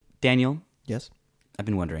Daniel, Yes. I've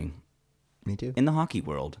been wondering, Me too. in the hockey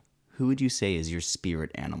world, who would you say is your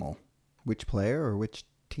spirit animal? Which player or which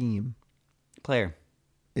team Player.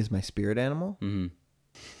 is my spirit animal? Mm-hmm.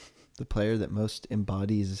 The player that most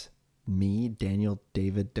embodies me, Daniel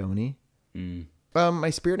David Doney. Mm. My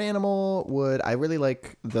spirit animal I really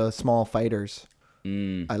like the small fighters.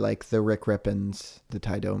 I like the Rick Rippons, the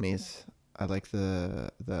Ty Domies. I like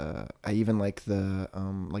I even like the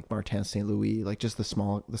like Marchand St. Louis, like just the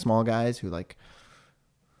small guys who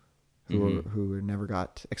who never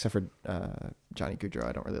got, except for Johnny Gaudreau.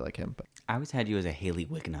 I don't really like him, but I always had you as a Haley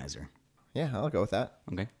Wickenizer. yeah, I'll go with that.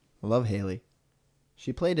 Okay. I love Haley.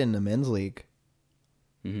 She played in the men's league.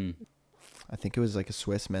 Mm-hmm. I think it was like a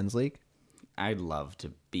Swiss men's league. I'd love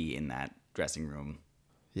to be in that dressing room.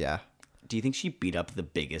 Yeah. Do you think she beat up the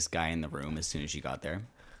biggest guy in the room as soon as she got there?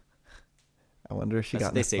 I wonder if she That's got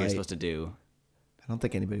what in they a say you're fight. supposed to do. I don't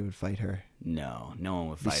think anybody would fight her. No one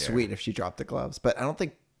would It'd be fight her. sweet if she dropped the gloves, but I don't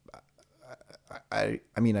think. I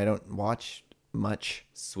mean, I don't watch much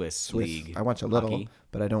Swiss Swiss. league. I watch a little, hockey.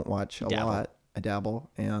 but I don't watch a Dabble. lot. I dabble,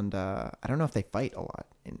 and I don't know if they fight a lot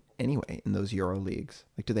anyway in those Euro leagues.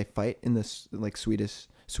 Like, do they fight in this like Swedish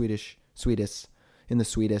in the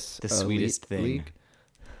sweetest The sweetest thing. league?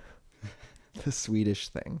 The Swedish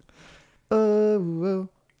thing. Oh,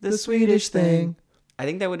 the Swedish thing. I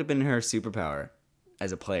think that would have been her superpower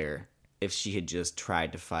as a player if she had just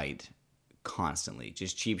tried to fight constantly.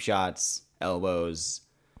 Just cheap shots, elbows,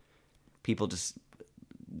 people just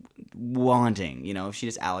wanting, if she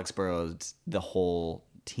just Alex Burrowed the whole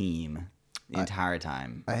team the entire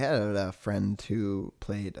time. I had a friend who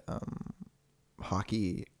played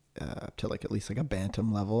hockey to like at least like a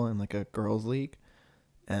bantam level in like a girls league,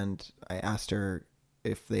 and I asked her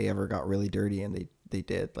if they ever got really dirty, and they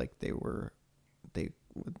did. Like they would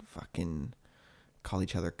fucking call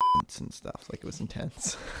each other cunts and stuff. Like it was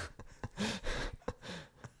intense.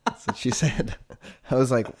 So she said, I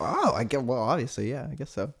was like, wow, obviously, yeah, I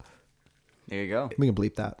guess so. There you go. We can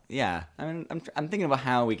bleep that. Yeah, I mean, I'm thinking about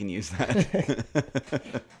how we can use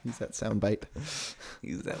that. Use that sound bite.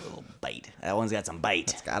 Use that little bite. That one's got some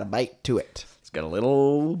bite. It's got a bite to it. It's got a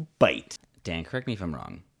little bite. Dan, correct me if I'm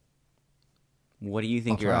wrong. What do you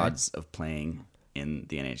think I'll your try. odds of playing in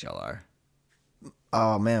the NHL are?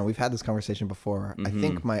 Oh man, we've had this conversation before. I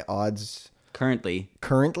think my odds Currently,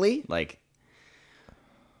 like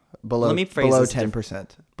Let me phrase below this 10%.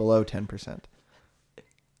 Below 10%.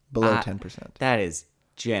 Below 10%. that is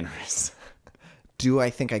generous. Do I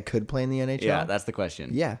think I could play in the NHL? Yeah, that's the question.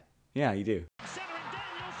 Yeah. Yeah, you do.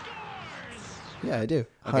 Yeah, I do.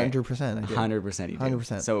 Okay. 100% I do. 100% you do.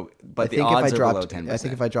 100%. So, but I the think odds if are I below dropped, 10%. I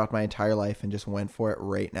think if I dropped my entire life and just went for it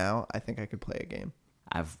right now, I think I could play a game.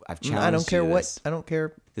 I've challenged I don't care you to what. this. I don't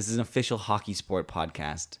care. This is an official hockey sport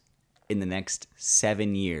podcast. In the next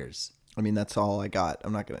 7 years, I mean, that's all I got.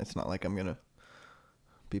 I'm not gonna. It's not like I'm gonna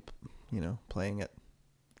be, playing at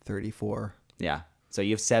 34. yeah. So you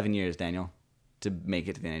have 7 years, Daniel, to make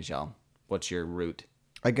it to the NHL. What's your route?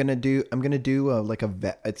 I'm gonna do like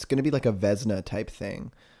it's gonna be like a Vezina type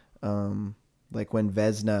thing, like when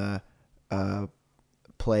Vezina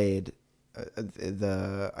played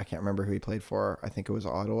I can't remember who he played for. I think it was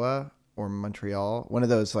Ottawa or Montreal, one of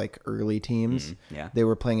those like early teams. Yeah. They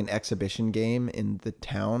were playing an exhibition game in the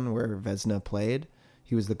town where Vezina played.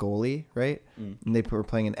 He was the goalie, right? And they were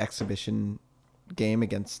playing an exhibition game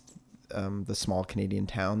against the small Canadian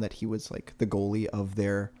town that he was like the goalie of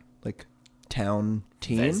their like town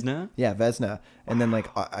team. Vezina? Yeah, Vezina. And then like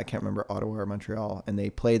I can't remember Ottawa or Montreal, and they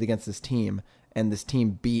played against this team, and this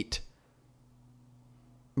team beat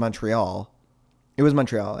Montreal. It was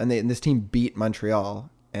Montreal, and this team beat Montreal,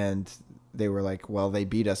 and they were like, well, they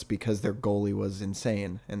beat us because their goalie was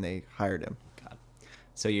insane, and they hired him. God.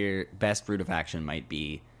 So your best route of action might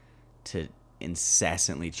be to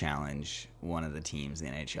incessantly challenge one of the teams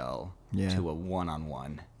in the NHL to a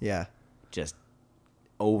one-on-one. Yeah. Just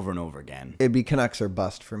over and over again. It'd be Canucks or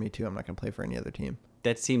bust for me, too. I'm not going to play for any other team.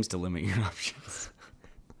 That seems to limit your options.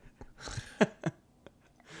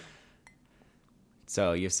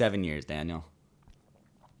 So you have 7 years, Daniel.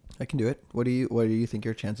 I can do it. What do you think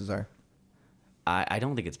your chances are? I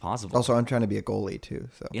don't think it's possible. Also, I'm trying to be a goalie, too.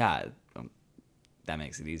 So Yeah, that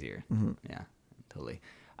makes it easier. Mm-hmm. Yeah, totally.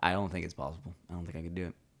 I don't think it's possible. I don't think I could do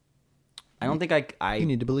it. I don't think I you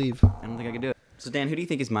need to believe. I don't think I could do it. So Dan, who do you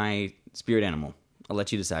think is my spirit animal? I'll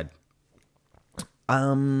let you decide.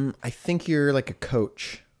 I think you're like a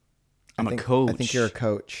coach. I'm a coach. I think you're a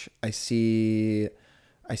coach. I see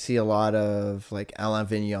a lot of like Alain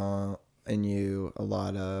Vignon in you. A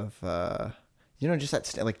lot of just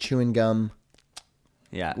that like chewing gum.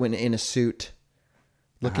 Yeah. When in a suit,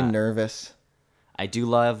 looking nervous. I do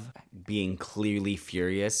love being clearly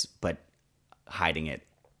furious, but hiding it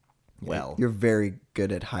well. You're very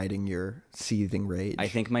good at hiding your seething rage. I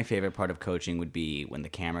think my favorite part of coaching would be when the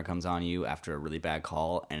camera comes on you after a really bad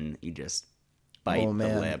call and you just bite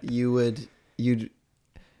the lip. You'd You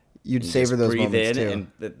savor just those breathe moments in, too.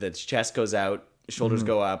 and the chest goes out, shoulders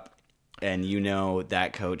go up, and you know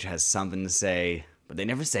that coach has something to say, but they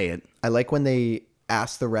never say it. I like when they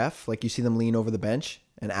ask the ref, like you see them lean over the bench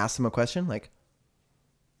and ask them a question, like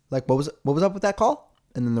what was up with that call?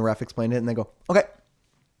 And then the ref explained it, and they go, okay.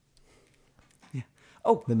 Yeah.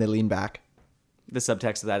 Oh, Then they lean back. the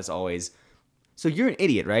subtext of that is always, so you're an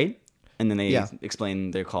idiot, right? And then they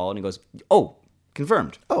explain their call, and he goes, oh,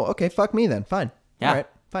 confirmed. Oh, okay. Fuck me then. Fine. Yeah. All right.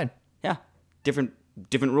 Fine. Yeah, different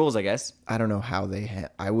rules, I guess. I don't know how they.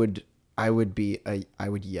 I would yell at the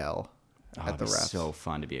It'd be refs. so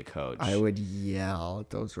fun to be a coach. I would yell at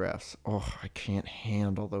those refs. Oh, I can't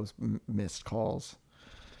handle those missed calls.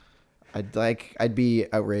 I'd be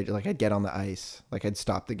outraged. Like I'd get on the ice. Like I'd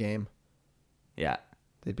stop the game. Yeah.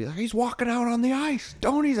 They'd be like, he's walking out on the ice.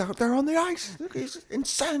 Donnie's out there on the ice. Look, he's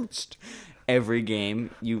incensed. Every game,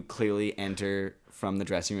 you clearly enter from the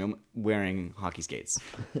dressing room wearing hockey skates.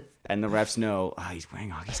 And the refs know, oh, he's wearing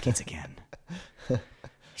hockey skates again.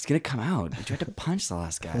 He's going to come out. He tried to punch the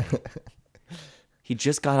last guy. He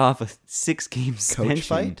just got off a 6-game suspension. Coach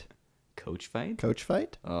fight? Coach fight? Coach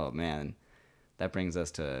fight? Oh, man. That brings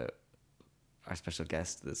us to our special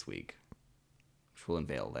guest this week, which we'll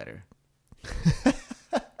unveil later.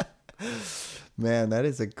 Man, that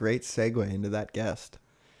is a great segue into that guest.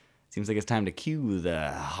 Seems like it's time to cue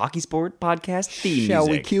the Hockey Sport Podcast theme Shall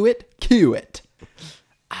we music. cue it? Cue it.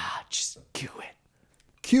 Just cue it.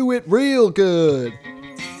 Cue it real good.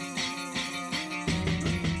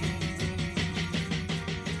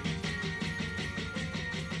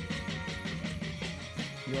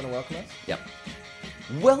 You want to welcome us? Yep.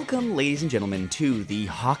 Welcome, ladies and gentlemen, to the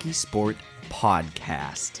Hockey Sport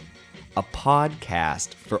Podcast. A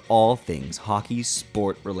podcast for all things hockey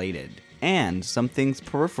sport related, and some things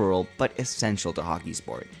peripheral but essential to hockey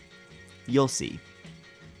sport. You'll see.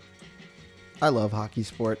 I love hockey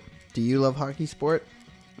sport. Do you love hockey sport?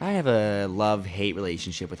 I have a love-hate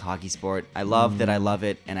relationship with hockey sport. I love that I love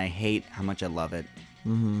it, and I hate how much I love it.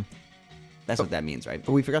 Mm-hmm. That's what that means, right?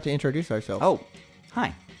 But we forgot to introduce ourselves. Oh,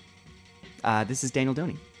 hi. This is Daniel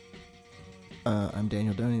Doney. I'm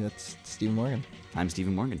Daniel Doney. That's Stephen Morgan. I'm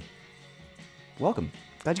Stephen Morgan. Welcome.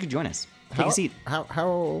 Glad you could join us. Take a seat. How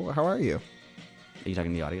are you? Are you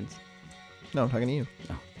talking to the audience? No, I'm talking to you. Oh,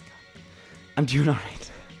 God. I'm doing all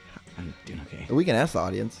right. I'm doing okay. We can ask the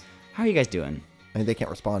audience. How are you guys doing? I mean, they can't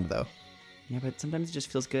respond though. Yeah, but sometimes it just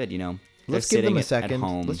feels good, you know? Let's They're give them a sitting second. at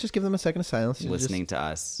home, Let's just give them a second of silence. listening to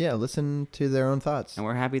us. Yeah, listen to their own thoughts. And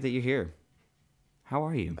we're happy that you're here. How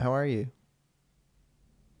are you? How are you?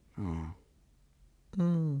 Oh,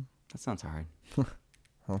 that sounds hard.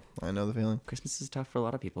 Oh, I know the feeling. Christmas is tough for a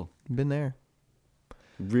lot of people. Been there.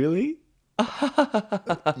 Really?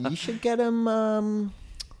 You should get him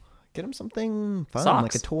something fun, Socks.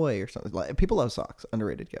 like a toy or something. Like, people love socks.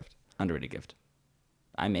 Underrated gift. Underrated gift.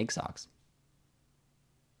 I make socks.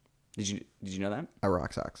 Did you know that? I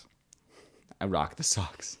rock socks. I rock the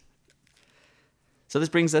socks. So this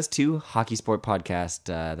brings us to Hockey Sport Podcast,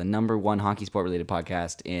 the number one hockey sport related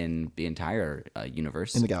podcast in the entire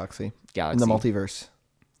universe. In the galaxy. Galaxy. In the multiverse.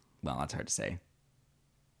 Well, that's hard to say.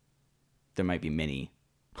 There might be many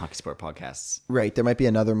hockey sport podcasts. Right. There might be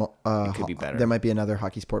another. It could be better. There might be another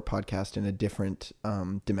hockey sport podcast in a different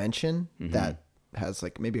dimension that has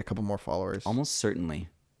like maybe a couple more followers. Almost certainly.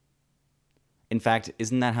 In fact,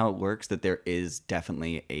 isn't that how it works? That there is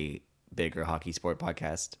definitely a bigger hockey sport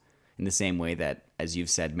podcast in the same way that, as you've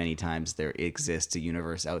said many times, there exists a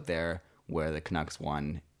universe out there where the Canucks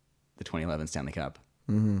won the 2011 Stanley Cup.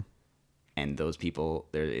 Mm-hmm. And those people,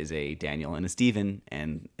 there is a Daniel and a Steven,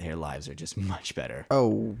 and their lives are just much better.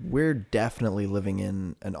 Oh, we're definitely living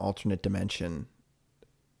in an alternate dimension.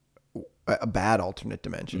 A bad alternate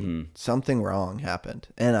dimension. Something wrong happened.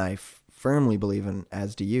 And I firmly believe, in,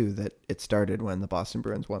 as do you, that it started when the Boston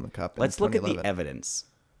Bruins won the Cup in Let's look at 2011. the evidence.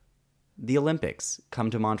 The Olympics come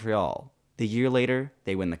to Montreal. The year later,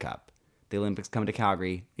 they win the Cup. The Olympics come to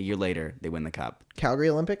Calgary. A year later, they win the Cup. Calgary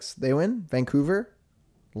Olympics, they win. Vancouver,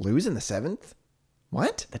 lose in the 7th?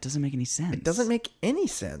 What? That doesn't make any sense. It doesn't make any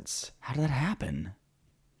sense. How did that happen?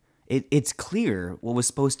 It's clear what was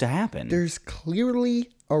supposed to happen. There's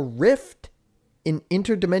clearly a rift in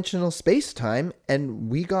interdimensional space-time, and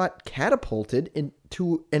we got catapulted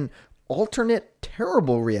into an alternate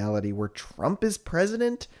terrible reality where Trump is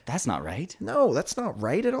president. That's not right. No, that's not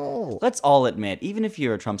right at all. Let's all admit, even if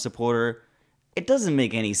you're a Trump supporter, It doesn't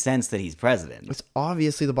make any sense that he's president. It's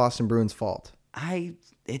obviously the Boston Bruins' fault.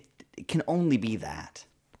 It can only be that.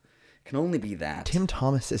 Can only be that. Tim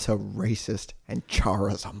Thomas is a racist and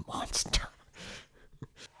Chara's a monster.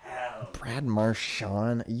 Brad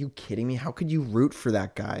Marchand, are you kidding me? How could you root for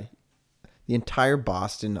that guy? The entire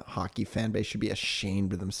Boston hockey fan base should be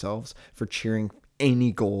ashamed of themselves for cheering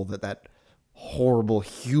any goal that horrible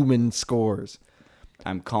human scores.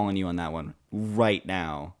 I'm calling you on that one right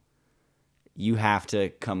now. You have to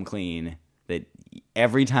come clean that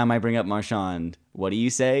every time I bring up Marchand, what do you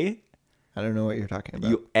say? I don't know what you're talking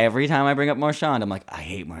about. Every time I bring up Marchand, I'm like, I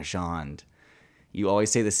hate Marchand. You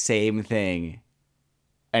always say the same thing.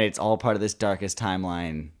 And it's all part of this darkest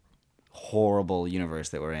timeline, horrible universe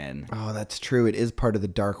that we're in. Oh, that's true. It is part of the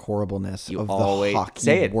dark horribleness of the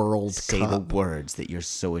hockey World Cup. Say the words that you're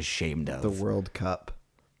so ashamed of. The World Cup.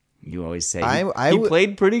 You always say, he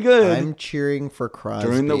played pretty good. I'm cheering for Crosby.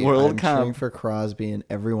 During the World Cup. I'm cheering for Crosby in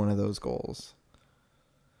every one of those goals.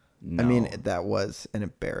 No. I mean, that was an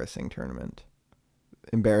embarrassing tournament.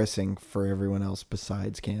 Embarrassing for everyone else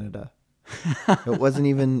besides Canada. It wasn't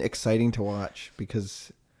even exciting to watch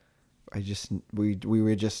because we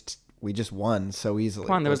just won so easily.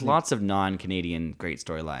 Come on, there was lots of non-Canadian great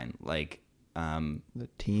storyline, like the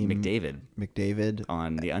team McDavid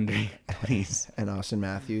on the under 20s and Austin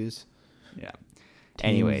Matthews. Yeah.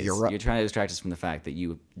 Anyways, you're trying to distract us from the fact that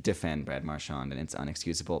you defend Brad Marchand, and it's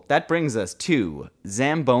unexcusable. That brings us to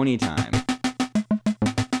Zamboni time.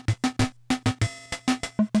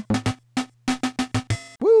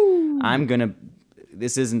 Woo!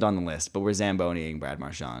 This isn't on the list, but we're Zamboniing Brad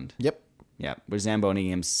Marchand. Yep. Yeah, we're Zamboniing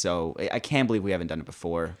him so... I can't believe we haven't done it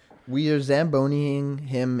before. We are Zamboniing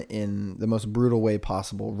him in the most brutal way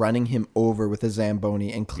possible, running him over with a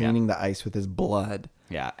Zamboni and cleaning the ice with his blood.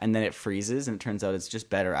 Yeah, and then it freezes, and it turns out it's just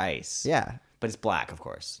better ice. Yeah. But it's black, of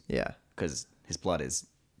course. Yeah. Because his blood is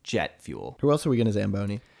jet fuel. Who else are we going to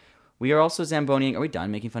Zamboni? We are also Zamboniing... Are we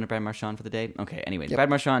done making fun of Brad Marchand for the day? Okay, anyways. Yep. Brad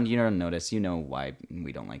Marchand, you don't notice. You know why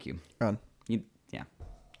we don't like you. Gone. Yeah.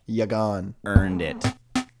 You gone. Earned it.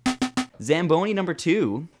 Zamboni number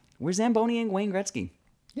 2. We're Zamboniing Wayne Gretzky.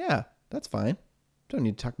 Yeah, that's fine. Don't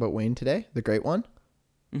need to talk about Wayne today. The great one.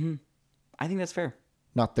 Mm-hmm. I think that's fair.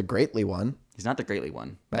 Not the greatly one. He's not the greatly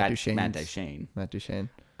one. Matt Duchene. Matt Duchene.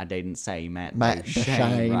 I didn't say Matt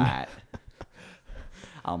Duchene. Right.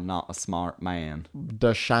 I'm not a smart man.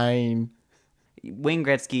 Duchene. Wayne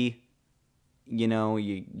Gretzky, you know,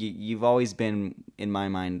 you've always been, in my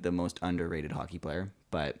mind, the most underrated hockey player,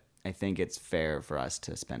 but I think it's fair for us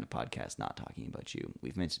to spend a podcast not talking about you.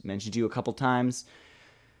 We've mentioned you a couple times,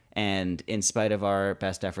 and in spite of our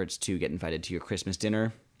best efforts to get invited to your Christmas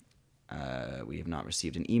dinner, we have not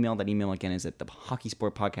received an email. That email, again, is at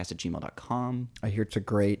thehockeysportpodcast@gmail.com. I hear it's a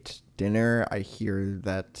great dinner. I hear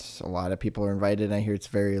that a lot of people are invited. I hear it's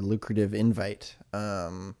a very lucrative invite.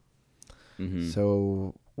 So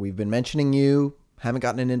we've been mentioning you, haven't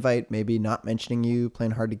gotten an invite, maybe not mentioning you,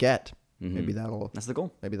 playing hard to get. Mm-hmm. Maybe that's the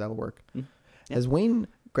goal. Maybe that'll work. Mm-hmm. Yeah. Has Wayne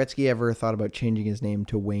Gretzky ever thought about changing his name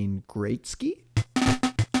to Wayne Greatsky?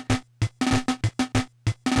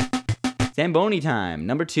 Zamboni time.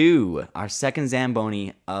 Number 2. Our second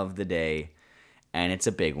Zamboni of the day. And it's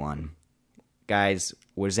a big one. Guys,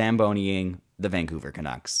 we're Zamboniing the Vancouver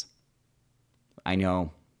Canucks. I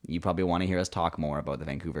know you probably want to hear us talk more about the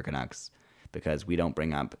Vancouver Canucks because we don't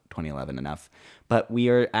bring up 2011 enough. But we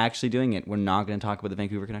are actually doing it. We're not going to talk about the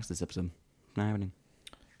Vancouver Canucks this episode. Not happening.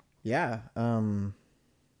 Yeah. I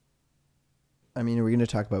mean, are we going to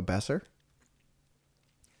talk about Besser?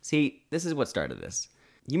 See, this is what started this.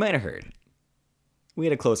 You might have heard. We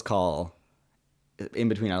had a close call in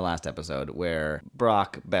between our last episode where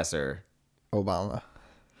Barack Besser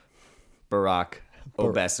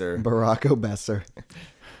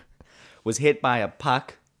was hit by a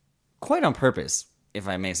puck, quite on purpose, if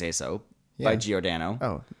I may say so, by Giordano.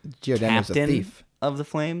 Oh, Giordano's a thief. Of the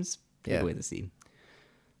Flames. Take Yeah. away the C.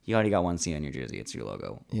 You already got one C on your jersey. It's your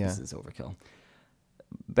logo. Yeah. This is overkill.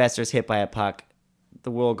 Besser's hit by a puck.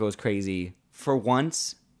 The world goes crazy. For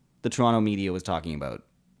once, the Toronto media was talking about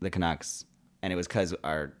the Canucks, and it was because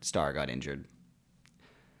our star got injured.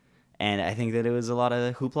 And I think that it was a lot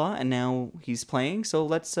of hoopla, and now he's playing, so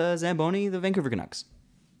let's Zamboni the Vancouver Canucks.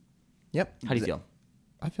 Yep. How do you feel?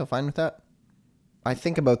 I feel fine with that. I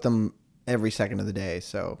think about them every second of the day,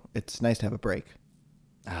 so it's nice to have a break.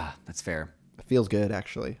 Ah, that's fair. It feels good,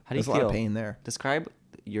 actually. How do you feel? There's a lot of pain there. Describe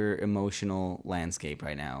your emotional landscape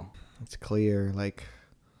right now. It's clear, like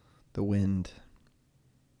the wind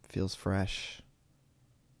feels fresh,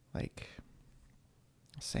 like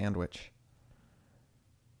a sandwich.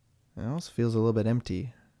 It also feels a little bit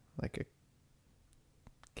empty, like a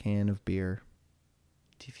can of beer.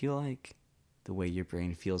 Do you feel like the way your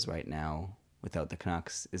brain feels right now without the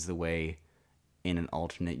Canucks is the way in an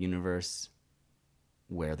alternate universe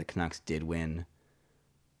where the Canucks did win,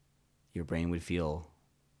 your brain would feel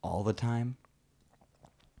all the time?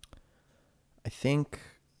 I think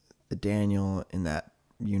the Daniel in that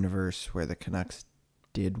universe where the Canucks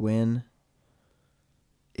did win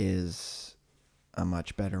is a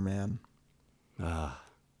much better man.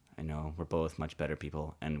 I know. We're both much better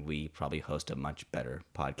people, and we probably host a much better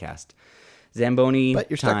podcast. Zamboni, but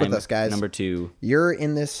you're stuck with us, guys. Number 2. You're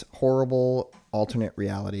in this horrible alternate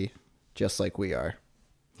reality, just like we are.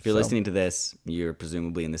 If you're listening to this, you're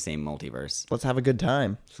presumably in the same multiverse. Let's have a good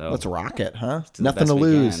time. So let's rock it, huh? do the Nothing to best we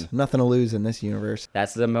lose. can. Nothing to lose in this universe.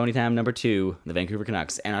 That's Zamboni time number 2, the Vancouver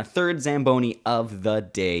Canucks. And our third Zamboni of the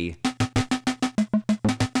day.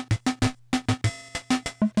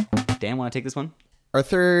 Dan, want to take this one? Our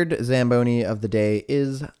third Zamboni of the day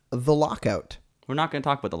is the lockout. We're not going to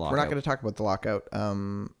talk about the lockout. We're not going to talk about the lockout.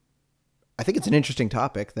 I think it's an interesting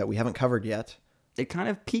topic that we haven't covered yet. It kind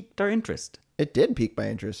of piqued our interest. It did pique my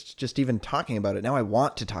interest, just even talking about it. Now I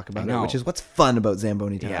want to talk about it, know. which is what's fun about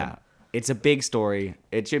Zamboni time. Yeah. It's a big story.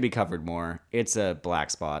 It should be covered more. It's a black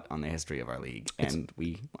spot on the history of our league, and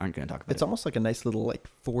we aren't going to talk about It's it. almost like a nice little like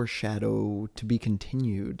foreshadow to be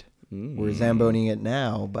continued. We're Zamboning it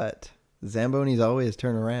now, but Zambonis always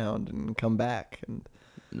turn around and come back. And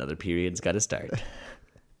Another period's got to start.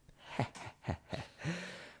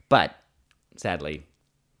 But, sadly,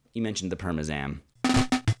 you mentioned the Permazam.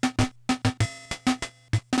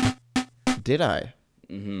 did I?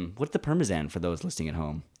 What's the Permazan for those listening at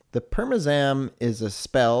home? The Permazam is a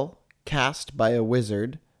spell cast by a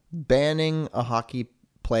wizard banning a hockey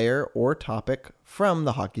player or topic from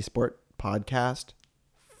the Hockey Sport podcast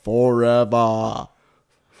forever.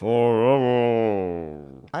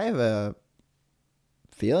 I have a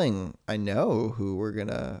feeling I know who we're going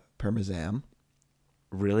to Permazam.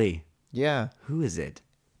 Really? Yeah. Who is it?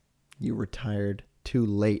 You retired too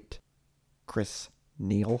late, Chris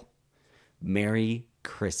Neal. Merry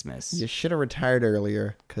Christmas. You should have retired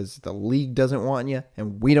earlier because the league doesn't want you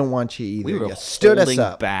and we don't want you either. We were You stood us holding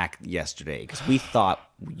up. back yesterday because we thought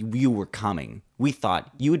you were coming. We thought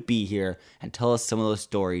you would be here and tell us some of those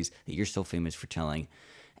stories that you're so famous for telling,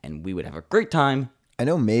 and we would have a great time. I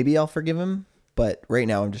know maybe I'll forgive him, but right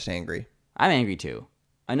now I'm just angry. I'm angry too.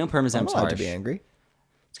 I know I'm Permazam's allowed harsh. to be angry.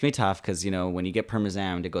 It's going to be tough because, when you get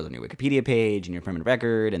Permazam, it goes on your Wikipedia page and your permanent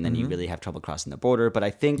record, and then you really have trouble crossing the border. But I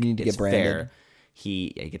think You need to it's get branded. fair.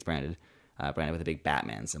 He gets branded. Branded with a big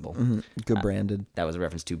Batman symbol. Good branded. That was a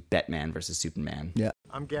reference to Bettman versus Superman. Yeah.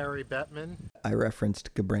 I'm Gary Bettman. I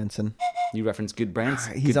referenced Gabranson. You referenced Good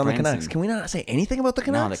Branson. He's on the Canucks. Can we not say anything about the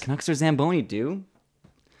Canucks? No, the Canucks are Zamboni, dude.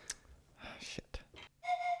 Shit.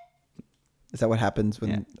 Is that what happens when...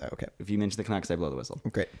 Yeah. Oh, okay. If you mention the Canucks, I blow the whistle.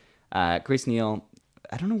 Great. Chris Neal,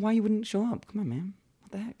 I don't know why you wouldn't show up. Come on, man.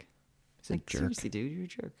 What the heck? He's a jerk. Seriously, dude, you're a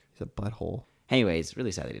jerk. He's a butthole. Anyways,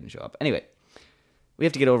 really sad they didn't show up. Anyway, we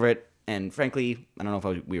have to get over it. And frankly, I don't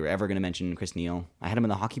know if we were ever going to mention Chris Neal. I had him in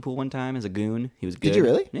the hockey pool one time as a goon. He was good. Did you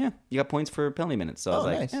really? Yeah. You got points for penalty minutes. So I was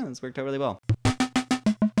like, nice. yeah, this worked out really well.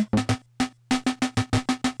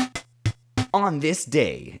 On this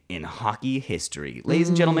day in hockey history, ladies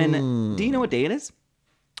and gentlemen, do you know what day it is?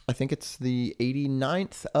 I think it's the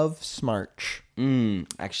 89th of Smarch.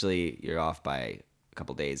 Actually, you're off by a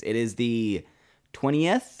couple days. It is the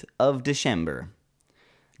 20th of December.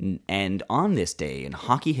 And on this day in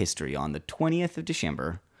hockey history, on the 20th of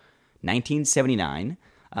December, 1979,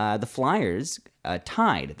 the Flyers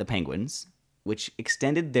tied the Penguins, which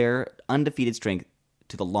extended their undefeated streak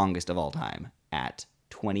to the longest of all time at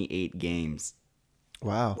 28 games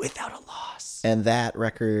Wow. without a loss. And that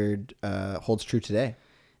record holds true today.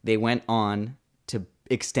 They went on to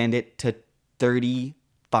extend it to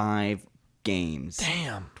 35 games.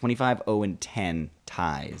 Damn. 25, 0, and 10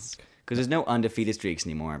 ties. Because there's no undefeated streaks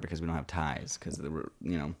anymore because we don't have ties. Because,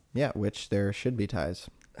 Yeah, which there should be ties.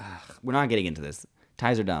 we're not getting into this.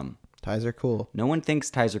 Ties are dumb. Ties are cool. No one thinks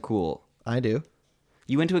ties are cool. I do.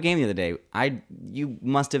 You went to a game the other day. You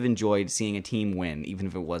must have enjoyed seeing a team win, even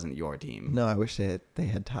if it wasn't your team. No, I wish they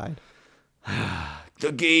had tied.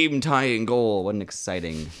 The game-tying goal. What an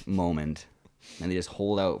exciting moment. And they just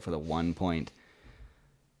hold out for the 1 point.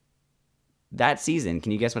 That season,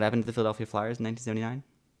 can you guess what happened to the Philadelphia Flyers in 1979?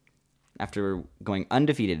 After going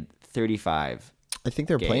undefeated 35. I think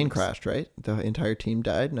their plane Games. crashed, right? The entire team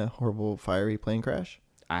died in a horrible, fiery plane crash.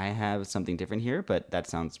 I have something different here, but that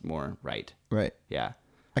sounds more right. Right. Yeah.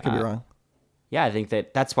 I could be wrong. Yeah, I think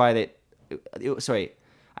that's why sorry,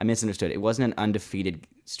 I misunderstood. It wasn't an undefeated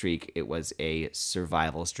streak. It was a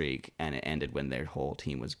survival streak, and it ended when their whole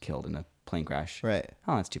team was killed in a plane crash. Right.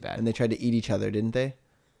 Oh, that's too bad. And they tried to eat each other, didn't they?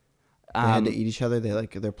 They had to eat each other.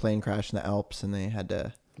 Their plane crashed in the Alps, and they had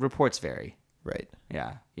to. Reports vary. Right.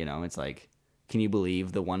 Yeah. It's like, can you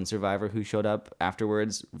believe the one survivor who showed up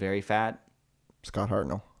afterwards, very fat? Scott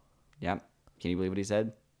Hartnell. Yep. Can you believe what he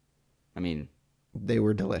said? I mean, they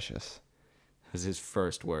were delicious. It was his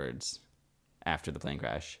first words after the plane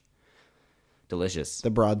crash. Delicious. The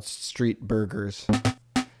Broad Street burgers.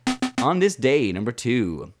 On this day, number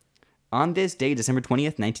 2. On this day, December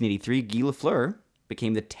 20th, 1983, Guy Lafleur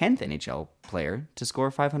became the 10th NHL player to score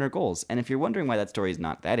 500 goals. And if you're wondering why that story is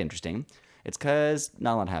not that interesting, it's because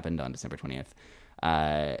not a lot happened on December 20th.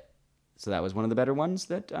 So that was one of the better ones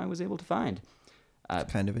that I was able to find.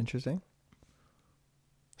 It's kind of interesting.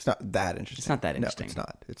 It's not that interesting. It's not that interesting. No, it's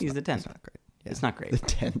not. He's the 10th. It's not great. Yeah. It's not great. The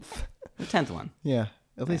 10th. The 10th one. Yeah.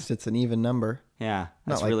 At least it's an even number. Yeah.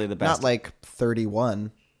 That's not really the best. Not like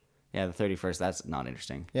 31. Yeah, the 31st. That's not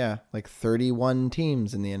interesting. Yeah. Like 31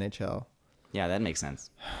 teams in the NHL. Yeah, that makes sense.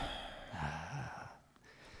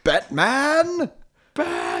 Bettman!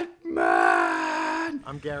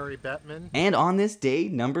 I'm Gary Bettman. And on this day,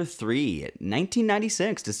 number 3,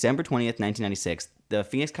 1996, December 20th, 1996, the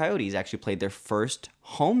Phoenix Coyotes actually played their first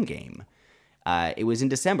home game. It was in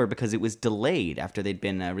December because it was delayed after they'd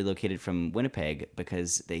been relocated from Winnipeg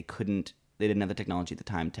because they didn't have the technology at the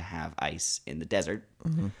time to have ice in the desert.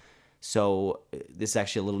 Mm-hmm. So this is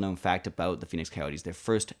actually a little known fact about the Phoenix Coyotes. Their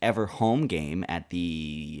first ever home game at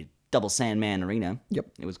the Double Sandman Arena,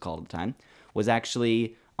 it was called at the time, was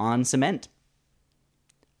actually on cement.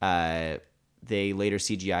 They later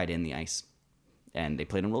CGI'd in the ice, and they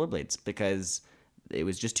played on rollerblades because it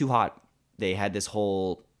was just too hot. They had this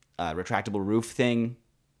whole retractable roof thing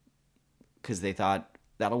because they thought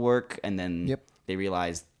that'll work, and then they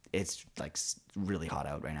realized it's like really hot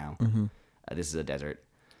out right now. Mm-hmm. This is a desert.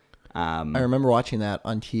 I remember watching that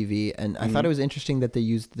on TV, and I thought it was interesting that they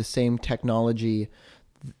used the same technology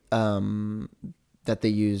that they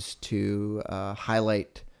used to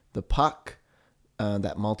highlight the puck,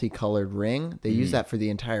 that multicolored ring. They used that for the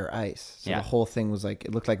entire ice. So the whole thing was like,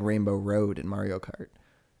 it looked like Rainbow Road in Mario Kart.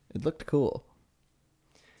 It looked cool.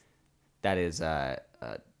 That is a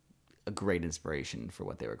great inspiration for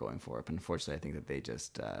what they were going for. But unfortunately, I think that they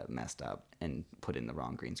just messed up and put in the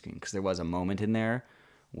wrong green screen. Because there was a moment in there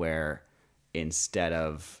where instead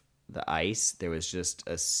of the ice, there was just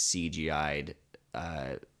a CGI'd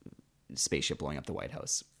spaceship blowing up the White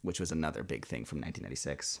House, which was another big thing from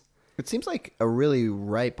 1996. It seems like a really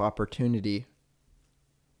ripe opportunity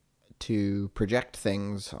to project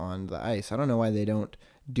things on the ice. I don't know why they don't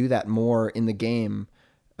do that more in the game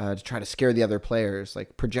to try to scare the other players.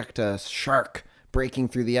 Like project a shark breaking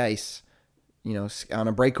through the ice, on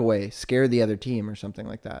a breakaway, scare the other team or something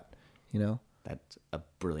like that, That's a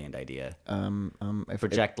brilliant idea. If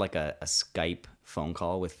Project like a Skype phone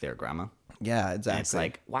call with their grandma. Yeah, exactly. And it's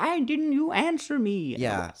like, why didn't you answer me?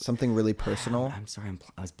 Yeah, something really personal. I'm sorry,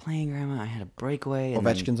 I was playing, Grandma. I had a breakaway. And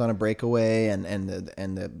Ovechkin's on a breakaway, and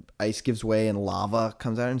the ice gives way, and lava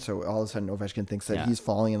comes out, and so all of a sudden Ovechkin thinks that he's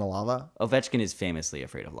falling in the lava. Ovechkin is famously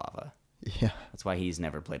afraid of lava. Yeah. That's why he's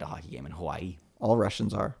never played a hockey game in Hawaii. All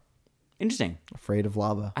Russians are. Interesting. Afraid of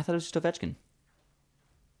lava. I thought it was just Ovechkin.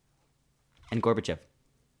 And Gorbachev.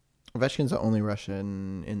 Ovechkin's the only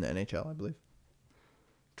Russian in the NHL, I believe.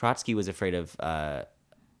 Trotsky was afraid of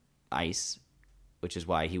ice, which is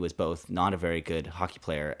why he was both not a very good hockey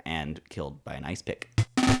player and killed by an ice pick.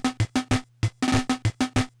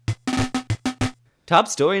 Top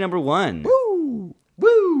story number 1. Woo!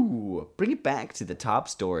 Woo! Bring it back to the top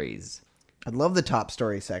stories. I love the top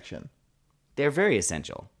story section. They're very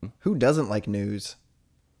essential. Who doesn't like news?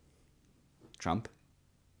 Trump.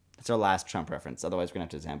 That's our last Trump reference. Otherwise, we're going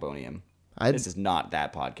to have to Zamboni him. This is not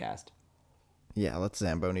that podcast. Yeah, let's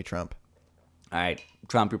Zamboni Trump. All right.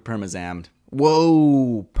 Trump, you're perma-zammed.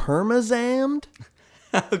 Whoa. Perma-zammed?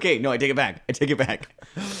 Okay, no, I take it back.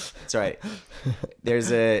 That's right. There is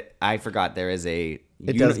a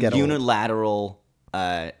unilateral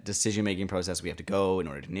decision-making process we have to go in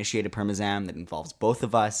order to initiate a perma-zam that involves both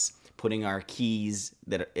of us putting our keys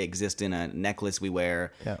that exist in a necklace we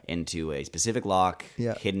wear into a specific lock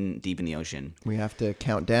hidden deep in the ocean. We have to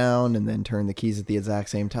count down and then turn the keys at the exact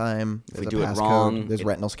same time. If we do it wrong, there's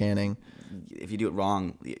retinal scanning. If you do it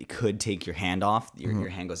wrong, it could take your hand off. Your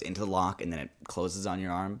hand goes into the lock and then it closes on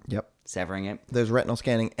your arm. Yep. Severing it. There's retinal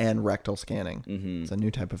scanning and rectal scanning. Mm-hmm. It's a new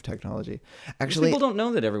type of technology. Actually, people don't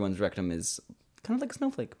know that everyone's rectum is kind of like a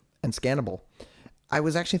snowflake. And scannable. I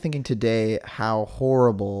was actually thinking today how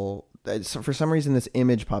horrible... for some reason, this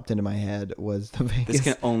image popped into my head was the Vegas... This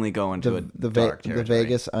can only go into dark territory. The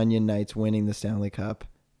Vegas Onion Knights winning the Stanley Cup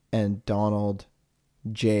and Donald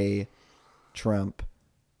J. Trump,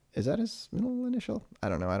 is that his middle initial? I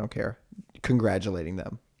don't know. I don't care. Congratulating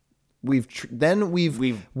them. We've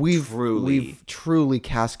truly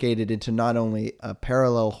cascaded into not only a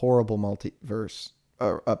parallel horrible multiverse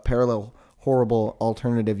or a parallel horrible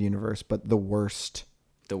alternative universe, but the worst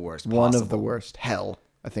one of the worst. Hell.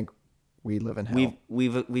 I think we live in hell.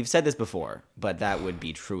 We've said this before, but that would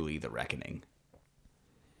be truly the reckoning.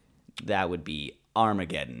 That would be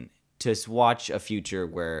Armageddon. To watch a future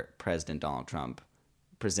where President Donald Trump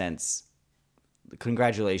presents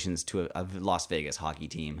congratulations to a Las Vegas hockey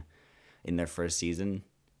team in their first season.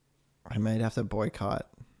 I might have to boycott.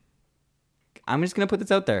 I'm just going to put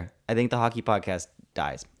this out there. I think the hockey podcast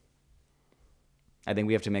dies. I think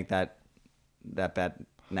we have to make that bet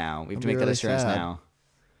now. We have to make that assurance now.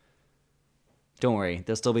 Don't worry.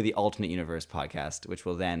 There'll still be the alternate universe podcast, which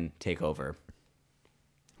will then take over,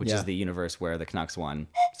 which is the universe where the Canucks won.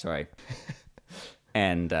 Sorry.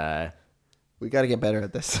 And we got to get better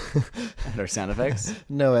at this. At our sound effects?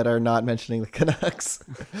 No, at our not mentioning the Canucks.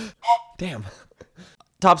 Damn.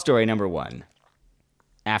 Top story number 1.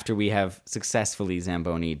 After we have successfully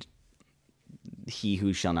Zamboni'd he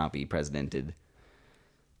who shall not be presidented,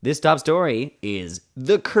 this top story is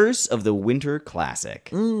the curse of the Winter Classic.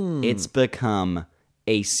 It's become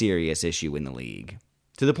a serious issue in the league,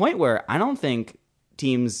 to the point where I don't think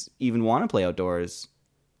teams even want to play outdoors.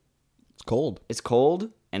 It's cold. It's cold,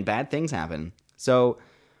 and bad things happen. So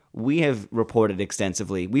we have reported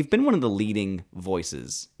extensively. We've been one of the leading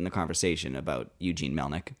voices in the conversation about Eugene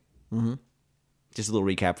Melnyk. Mm-hmm. Just a little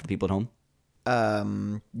recap for the people at home.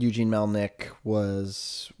 Eugene Melnyk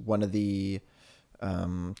was one of the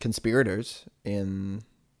conspirators in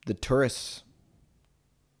the tourist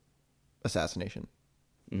assassination.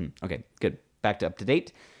 Okay, good. Back up to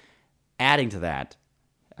date. Adding to that,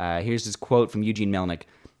 here's this quote from Eugene Melnyk.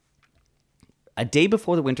 A day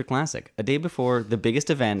before the Winter Classic, a day before the biggest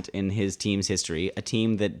event in his team's history, a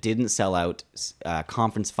team that didn't sell out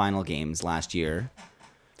conference final games last year.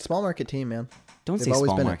 Small market team, man. Don't say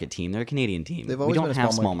small market team. They're a Canadian team. We don't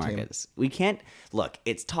have small markets. We can't... Look,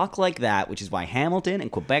 it's talk like that, which is why Hamilton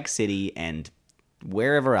and Quebec City and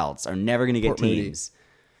wherever else are never going to get teams.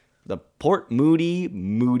 The Port Moody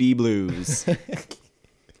Blues.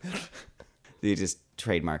 They just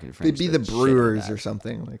trademarked French. They'd be the Brewers or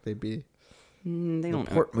something. Like they'd be... they don't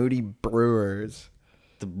Port Moody Brewers.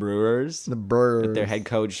 The Brewers? The Brewers. With their head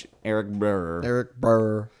coach, Eric Burr.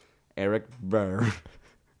 Eric Burr.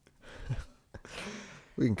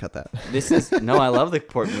 We can cut that. No, I love the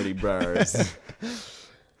Port Moody Brewers.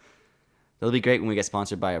 It'll be great when we get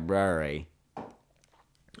sponsored by a brewery.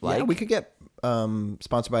 Yeah, we could get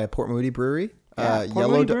sponsored by a Port Moody brewery.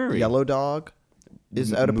 Brewery. Yellow Dog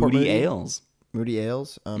is out of Port Moody. Moody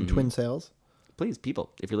Ales. Twin Sales. Please,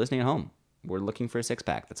 people, if you're listening at home, we're looking for a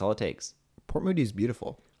 6-pack. That's all it takes. Port Moody is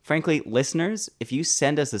beautiful. Frankly, listeners, if you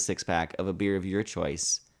send us a 6-pack of a beer of your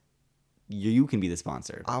choice, you can be the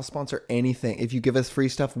sponsor. I'll sponsor anything. If you give us free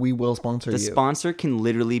stuff, we will sponsor you. The sponsor can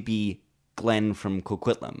literally be Glenn from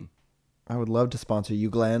Coquitlam. I would love to sponsor you,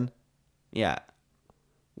 Glenn. Yeah.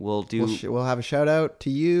 We'll have a shout out to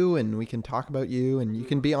you, and we can talk about you, and you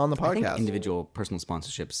can be on the podcast. I think individual personal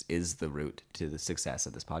sponsorships is the route to the success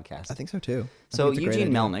of this podcast. I think so too. So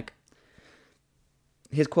Eugene Melnyk,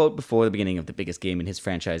 his quote before the beginning of the biggest game in his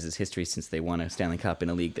franchise's history since they won a Stanley Cup in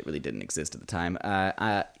a league that really didn't exist at the time,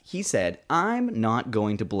 he said, "I'm not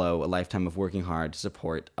going to blow a lifetime of working hard to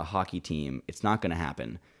support a hockey team. It's not going to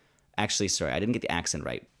happen." Actually, sorry, I didn't get the accent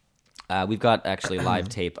right. We've got actually a live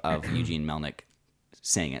tape of Eugene Melnyk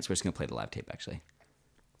saying it, so we're just going to play the live tape, actually.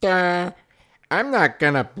 I'm not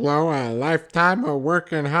going to blow a lifetime of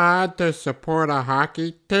working hard to support a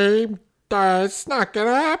hockey team. It's not going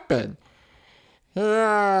to happen.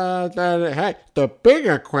 The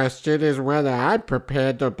bigger question is whether I'm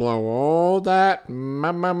prepared to blow all that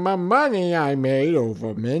money I made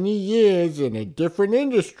over many years in a different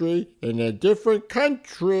industry, in a different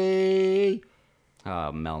country.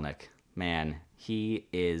 Oh, Melnyk. Man, he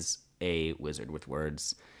is a wizard with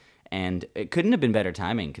words. And it couldn't have been better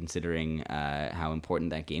timing considering how important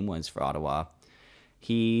that game was for Ottawa.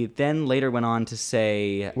 He then later went on to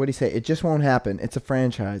say... What did he say? It just won't happen. It's a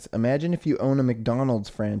franchise. Imagine if you own a McDonald's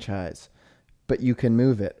franchise, but you can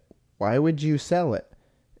move it. Why would you sell it?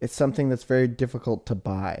 It's something that's very difficult to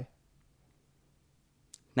buy.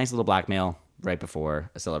 Nice little blackmail right before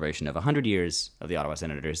a celebration of 100 years of the Ottawa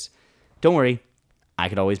Senators. Don't worry, I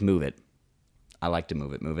could always move it. I like to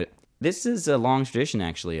move it. This is a long tradition,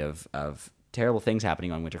 actually, of terrible things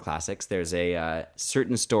happening on Winter Classics. There's a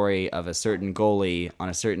certain story of a certain goalie on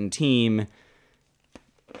a certain team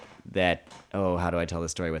that... Oh, how do I tell this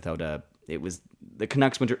story without it was the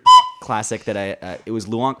Canucks Winter... Classic that it was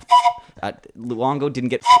Luongo. Luongo didn't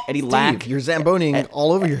get Eddie Lack. You're Zamboning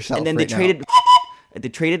all over yourself. And then right they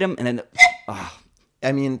traded him, and then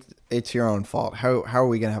I mean, it's your own fault. How are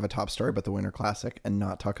we going to have a top story about the Winter Classic and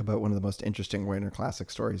not talk about one of the most interesting Winter Classic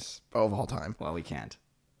stories of all time? well, we can't.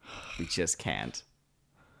 We just can't.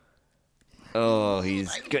 Oh,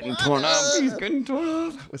 he's getting torn up. He's getting torn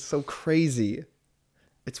up. It was so crazy.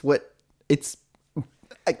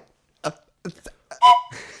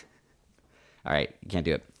 All right, you can't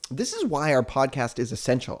do it. This is why our podcast is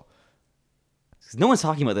essential. 'Cause no one's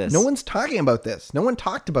talking about this. No one's talking about this. No one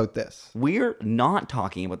talked about this. We're not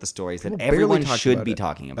talking about the stories that People barely everyone talked should about be it.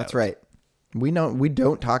 talking about. That's right. We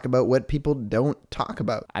don't talk about what people don't talk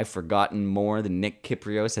about. I've forgotten more than Nick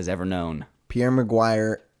Kyprios has ever known. Pierre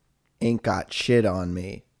Maguire ain't got shit on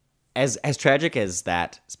me. As tragic as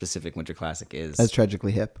that specific Winter Classic is, As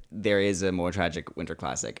tragically hip. there is a more tragic Winter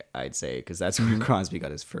Classic, I'd say, because that's where Crosby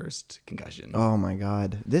got his first concussion. Oh my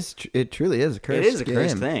God. It truly is a cursed it is a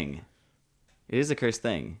cursed game. thing. It is a cursed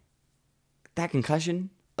thing. That concussion?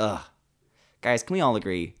 Ugh. Guys, can we all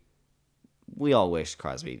agree? We all wish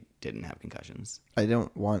Crosby didn't have concussions. I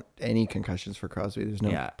don't want any concussions for Crosby. There's no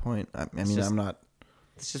Yeah. point. I mean, just- I'm not.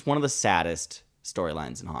 It's just one of the saddest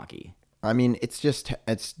storylines in hockey. I mean,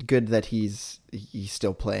 it's good that he's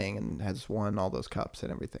still playing and has won all those cups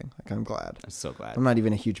and everything. Like, I'm glad. I'm so glad. I'm not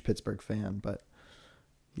even a huge Pittsburgh fan, but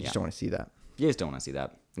you Yeah. just don't want to see that. You just don't want to see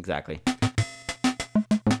that. Exactly.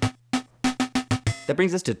 That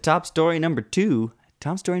brings us to top story number 2.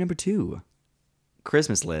 Top story number 2.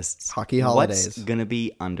 Christmas lists. Hockey holidays. What's going to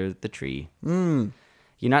be under the tree?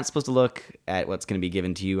 You're not supposed to look at what's going to be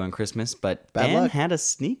given to you on Christmas, but Bad Ben luck. had a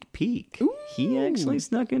sneak peek. He actually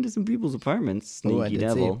snuck into some people's apartments. Sneaky I did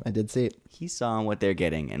devil. see. I did see it. He saw what they're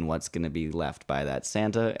getting and what's going to be left by that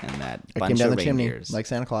Santa and that I bunch came down of the chimney reindeers. like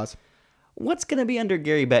Santa Claus. What's going to be under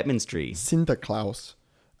Gary Bettman's tree? Santa Claus.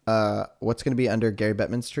 What's going to be under Gary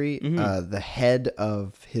Bettman's tree? The head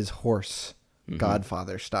of his horse,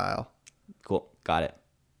 Godfather style. Cool. Got it.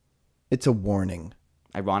 It's a warning.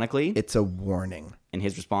 Ironically, It's a warning. and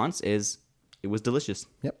his response is, it was delicious.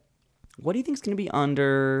 Yep. What do you think is going to be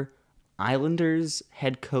under Islanders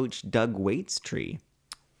head coach Doug Waite's tree?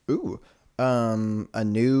 Ooh. A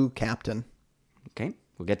new captain. Okay,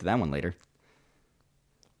 we'll get to that one later.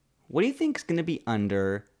 What do you think is going to be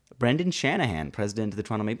under Brendan Shanahan, president of the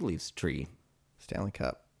Toronto Maple Leafs tree? Stanley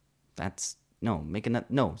Cup.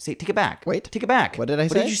 Take it back. Wait. Take it back. What did I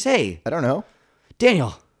say? What did you say? I don't know.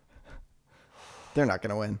 Daniel. They're not going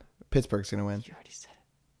to win. Pittsburgh's going to win. You already said it.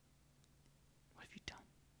 What have you done?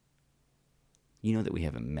 You know that we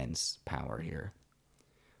have immense power here.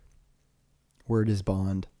 Word is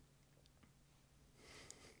bond.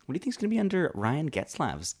 What do you think is going to be under Ryan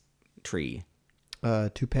Getzlav's tree?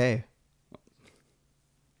 Toupee.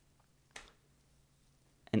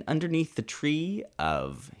 And underneath the tree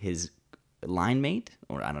of his line mate,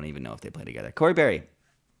 or I don't even know if they play together, Corey Berry.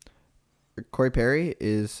 Corey Perry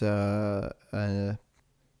is, I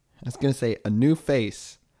was going to say a new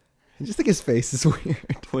face. I just think his face is weird.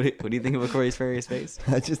 What do you think of Corey Berry's face?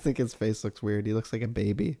 I just think his face looks weird. He looks like a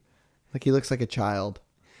baby. Like he looks like a child.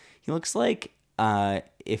 He looks like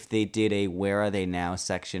if they did a Where Are They Now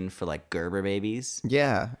section for like Gerber babies.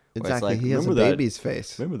 Yeah, it's exactly. like, He has a remember that- baby's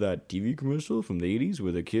face. Remember that TV commercial from the 80s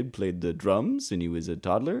where the kid played the drums and he was a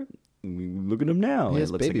toddler? Look at him now. He It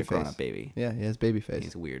has looks baby like a grown-up face. baby. Yeah, he has baby face. He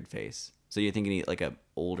has a weird face. So you're thinking he like a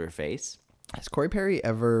older face? Has Corey Perry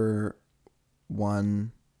ever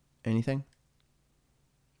won anything?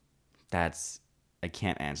 I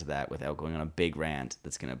can't answer that without going on a big rant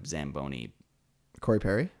that's going to Zamboni. Corey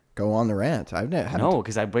Perry? Go on the rant. I've never. No,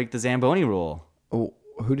 because I break the Zamboni rule. Oh,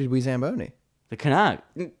 who did we Zamboni? The Canucks.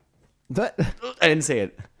 That I didn't say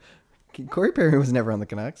it. Corey Perry was never on the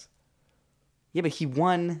Canucks. Yeah, but he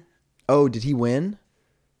won. Oh, did he win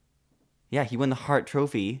Yeah, he won the Hart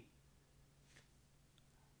Trophy.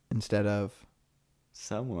 instead of?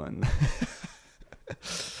 Someone.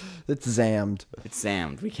 It's Zammed. It's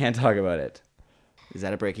Zammed. We can't talk about it. Is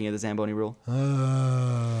that a breaking of the Zamboni rule?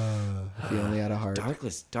 If he only had a heart.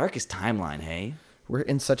 Darkest timeline, hey? We're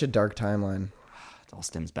in such a dark timeline. It all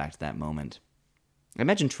stems back to that moment. I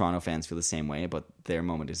imagine Toronto fans feel the same way, but their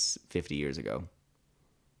moment is 50 years ago.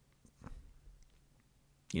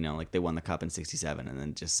 You know, like they won the cup in 67 and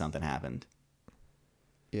then just something happened.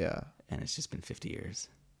 Yeah, And it's just been 50 years.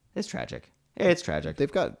 It's tragic. It's tragic.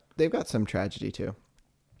 they've got some tragedy too.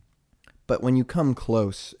 But when you come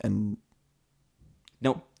close and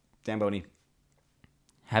Nope. Zamboni.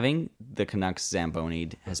 Having the Canucks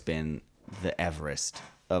Zamboni'd has been the Everest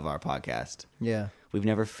of our podcast. yeah, We've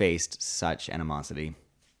never faced such animosity.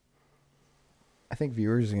 I think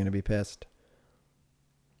viewers are going to be pissed.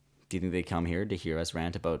 Do you think they come here to hear us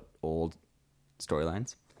rant about old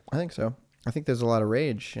storylines? I think so. I think there's a lot of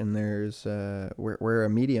rage, and there's we're a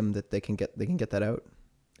medium that they can get that out.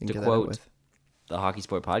 They can To get that out quote with. the Hockey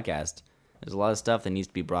Sport Podcast, there's a lot of stuff that needs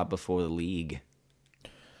to be brought before the league.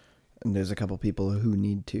 And there's a couple people who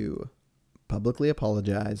need to publicly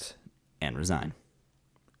apologize. And resign.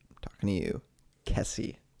 I'm talking to you,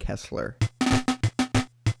 Kessler.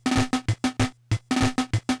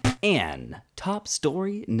 And top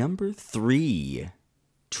story number 3.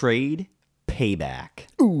 Trade payback.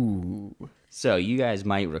 Ooh. So you guys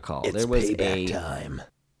might recall It's there was payback time.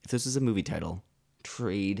 If this was a movie title,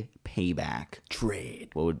 Trade Payback.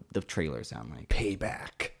 Trade. What would the trailer sound like?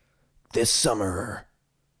 Payback. This summer,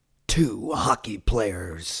 2 hockey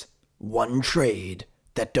players, 1 trade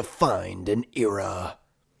that defined an era.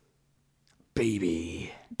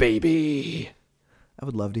 Baby. I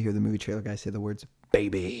would love to hear the movie trailer guy say the words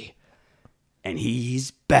baby. And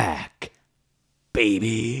he's back,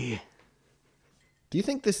 baby. Do you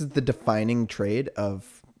think this is the defining trade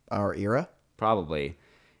of our era? Probably.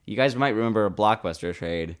 You guys might remember a blockbuster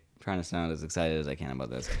trade. I'm trying to sound as excited as I can about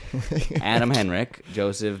this. Adam Henrik,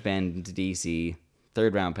 Joseph Bandisi,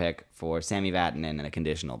 3rd round pick for Sammy Vatanen and a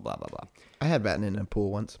conditional blah, blah, blah. I had Batten in a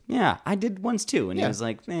pool once. Yeah, I did once too. And he Yeah. was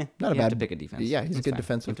like, Not a you have bad to pick a defense. Yeah, he's a That's good fine.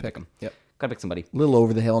 defensive You have to pick. pick him. Yep. Gotta pick somebody. A little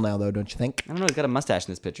over the hill now, though, don't you think? I don't know. He's got a mustache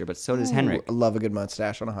in this picture, but so does Henrik. I love a good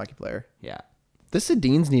mustache on a hockey player. Yeah. The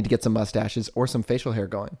Sedins need to get some mustaches or some facial hair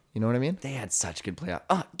going. You know what I mean? They had such good playoff.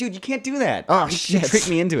 Oh, dude, you can't do that. Oh, You shit. tricked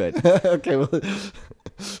me into it. Okay, well,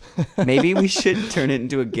 Maybe we should turn it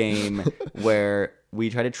into a game where we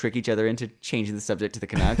try to trick each other into changing the subject to the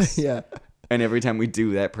Canucks. yeah. And every time we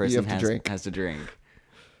do, that person have to drink. has to drink.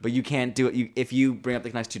 But you can't do it. If you bring up the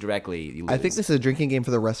Canucks too directly, you lose. I think this is a drinking game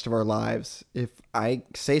for the rest of our lives. If I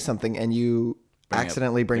say something and you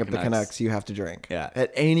accidentally bring up the Canucks, you have to drink. Yeah.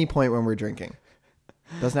 At any point when we're drinking.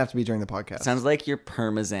 Doesn't have to be during the podcast. Sounds like you're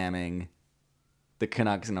permazamming the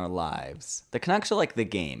Canucks in our lives. The Canucks are like the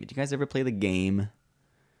game. Did you guys ever play the game?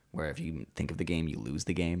 Where if you think of the game, you lose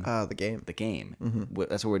the game? The game. The game. Mm-hmm.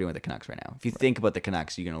 That's what we're doing with the Canucks right now. If you think about the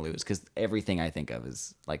Canucks, you're going to lose. Because everything I think of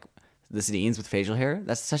is like the Sedins with facial hair.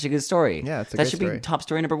 That's such a good story. Yeah, it's a that great should story. be top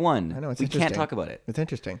story number 1. I know, it's we interesting. can't talk about it. It's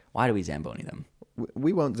interesting. Why do we Zamboni them?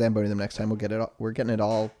 We won't Zamboni them next time. We'll get it all. We're getting it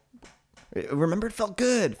all. Remember, it felt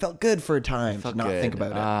good. Felt good for a time to not think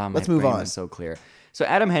about it. Let's move on. Was so clear. So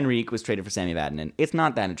Adam Henrique was traded for Sammy Vatanen. It's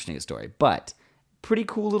not that interesting a story, but pretty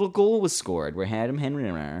cool little goal was scored where Adam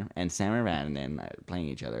Henrique and Sammy Vatanen are playing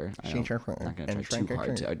each other. I'm not going to try too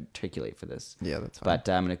hard to articulate for this. Yeah, that's fine. But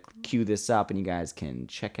I'm going to cue this up, and you guys can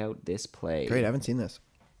check out this play. Great, I haven't seen this.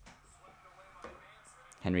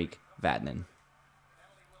 Henrique Vatanen.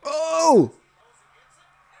 Oh!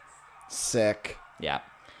 Sick. Yeah.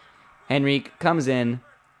 Henrique comes in,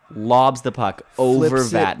 lobs the puck over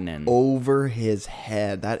Flips it Vatanen. over his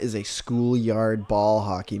head. That is a schoolyard ball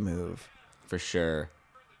hockey move. For sure.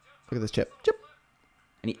 Look at this chip. Chip.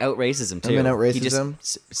 And he outraces him, too. And then outraces he just him.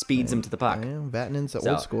 speeds him to the puck. I am. Vatanen's So,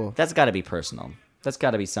 old school. That's got to be personal. That's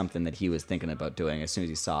got to be something that he was thinking about doing as soon as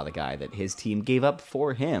he saw the guy that his team gave up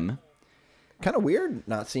for him. Kind of weird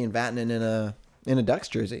not seeing Vatanen in a Ducks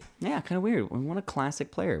jersey. Yeah, kind of weird. We want a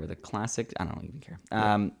classic player with a classic... I don't even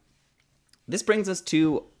care. This brings us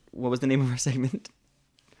to... What was the name of our segment?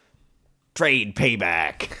 Trade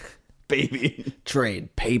Payback, baby.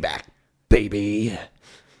 Trade Payback, baby.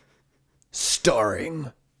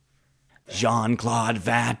 Starring Jean-Claude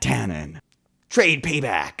Vatanen. Trade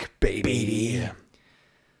Payback, baby.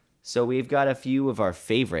 So we've got a few of our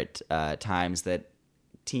favorite times that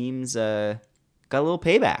teams got a little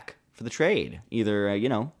payback for the trade.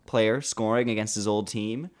 Either, player scoring against his old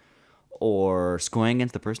team or scoring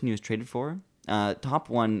against the person he was traded for. Top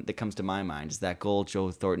one that comes to my mind is that goal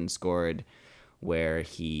Joe Thornton scored where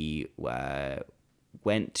he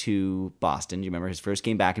went to Boston. Do you remember his first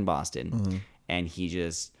game back in Boston? Mm-hmm. And he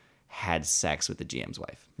just had sex with the GM's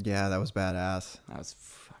wife. Yeah, that was badass. That was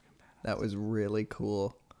fucking badass. That was really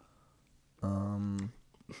cool.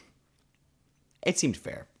 It seemed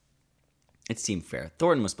fair.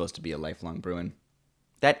 Thornton was supposed to be a lifelong Bruin.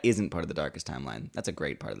 That isn't part of the darkest timeline. That's a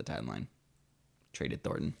great part of the timeline. Traded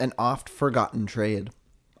Thornton. An oft forgotten trade.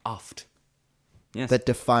 Oft. Yes. That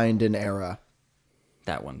defined an era.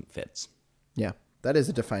 That one fits. Yeah, that is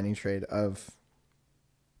a defining trade of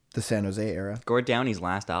the San Jose era. Gord Downey's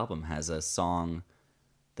last album has a song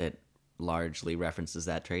that largely references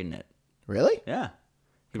that trade in it. Really? Yeah.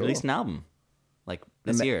 He Cool. released an album like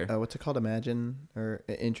this year. What's it called? Imagine or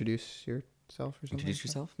Introduce Yourself or something? Introduce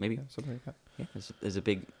yourself, maybe. Yeah, something like that. Yeah, there's a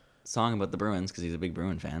big song about the Bruins because he's a big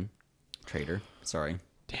Bruin fan. Traitor. Sorry.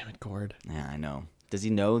 Damn it, Gord. Yeah, I know. Does he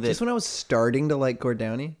know that? Just when I was starting to like Gord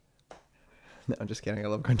Downey. No, I'm just kidding. I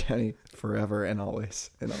love Gord Downey forever and always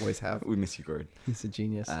have. We miss you, Gord. He's a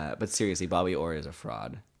genius. But seriously, Bobby Orr is a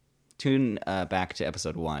fraud. Tune back to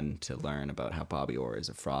episode 1 to learn about how Bobby Orr is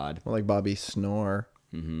a fraud. More like Bobby Snore.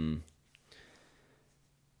 Mm-hmm.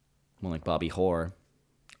 More like Bobby Whore.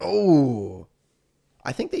 Oh,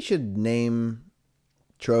 I think they should name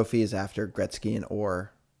trophies after Gretzky and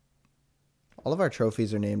Orr. All of our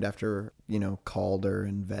trophies are named after, Calder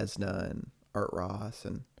and Vezina and Art Ross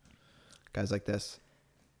and guys like this.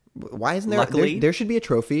 Why isn't there? Luckily, there should be a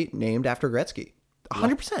trophy named after Gretzky.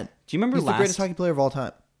 100%. Do you remember He's the greatest hockey player of all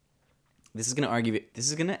time. This is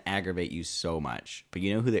gonna aggravate you so much. But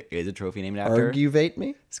you know who there is a trophy named after? Arguvate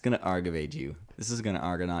me? It's gonna aggravate you. This is gonna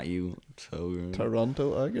argonaut you.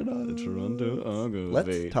 Toronto Argonauts. Toronto Argonauts.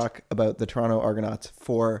 Let's talk about the Toronto Argonauts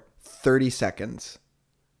for 30 seconds.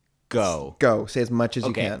 Go. Say as much as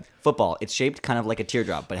you can. Football. It's shaped kind of like a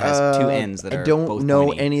teardrop, but it has two ends that are both I don't know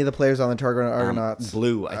pointy. any of the players on the Toronto Argonauts.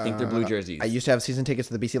 Blue. I think they're blue jerseys. I used to have season tickets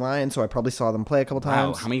to the BC Lions, so I probably saw them play a couple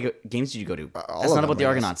Wow. times. How many games did you go to? All That's of not them, about the I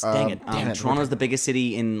Argonauts. guess. Dang it. Damn it. Toronto's the biggest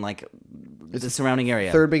city in the surrounding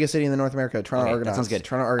area. Third biggest city in the North America. Toronto Okay, Argonauts. that sounds good.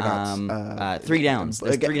 Toronto Argonauts. 3 downs.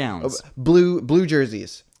 There's 3 downs. Blue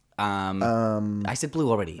jerseys. I said blue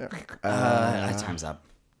already. Time's up.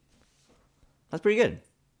 That's pretty good.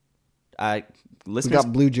 We Listeners,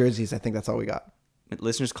 got blue jerseys. I think that's all we got.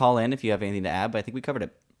 listeners, call in if you have anything to add, but I think we covered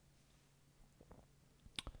it.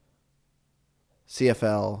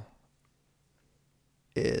 CFL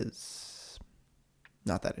is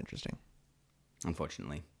not that interesting.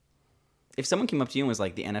 Unfortunately. If someone came up to you and was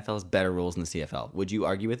like, the NFL has better rules than the CFL, would you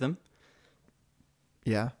argue with them?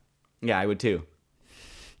 Yeah. Yeah, I would too.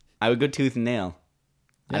 I would go tooth and nail.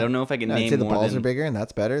 I don't know if I can name I'd say the more balls than... are bigger, and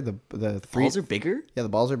that's better. The Balls are bigger? Yeah, the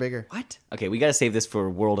balls are bigger. What? Okay, we got to save this for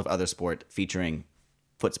World of Other Sport featuring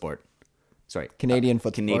foot sport. Sorry. Canadian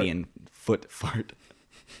foot Canadian foot fart.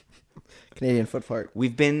 Canadian foot fart.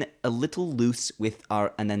 We've been a little loose with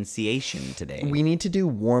our enunciation today. We need to do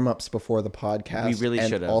warm-ups before the podcast. We really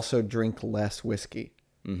should have. And also drink less whiskey.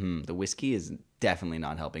 Mm-hmm. The whiskey is definitely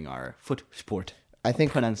not helping our foot sport. I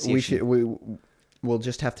think pronunciation. we'll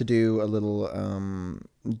just have to do a little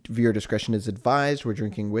viewer discretion is advised. We're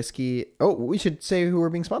drinking whiskey. Oh, we should say who we're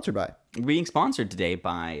being sponsored by. We're being sponsored today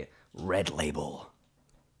by Red Label.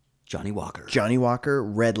 Johnny Walker. Johnny Walker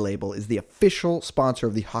Red Label is the official sponsor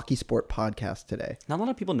of the Hockey Sport podcast today. Not a lot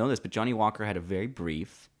of people know this, but Johnny Walker had a very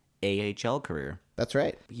brief AHL career. That's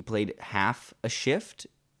right. He played half a shift,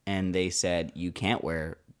 and they said, you can't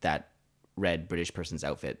wear that red British person's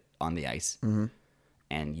outfit on the ice,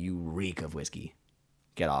 and you reek of whiskey.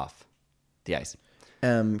 Get off the ice.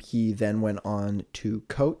 He then went on to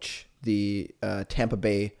coach the Tampa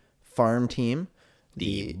Bay farm team.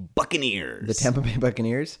 The Buccaneers. The Tampa Bay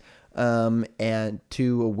Buccaneers. And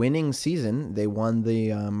to a winning season, they won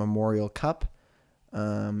the Memorial Cup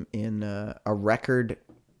in a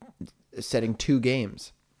record-setting 2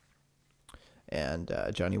 games. And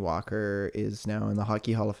Johnny Walker is now in the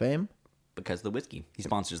Hockey Hall of Fame. Because of the whiskey. He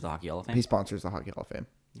sponsors the Hockey Hall of Fame. He sponsors the Hockey Hall of Fame.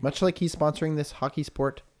 Much like he's sponsoring this Hockey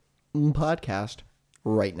Sport podcast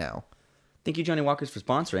right now. Thank you, Johnny Walkers, for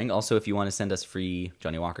sponsoring. Also, if you want to send us free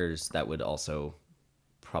Johnny Walkers, that would also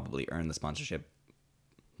probably earn the sponsorship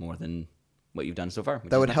more than what you've done so far.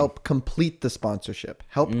 That would help complete the sponsorship.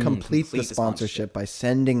 Complete the sponsorship by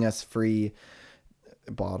sending us free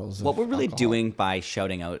bottles of What we're really alcohol. doing by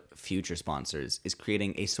shouting out future sponsors is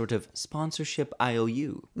creating a sort of sponsorship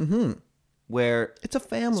IOU. Mm-hmm. Where It's a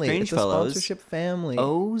family. Strange it's a Fellows sponsorship family.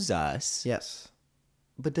 owes us, Yes.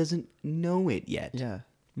 but doesn't know it yet. Yeah.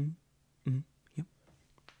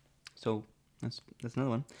 So that's another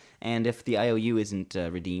one. And if the IOU isn't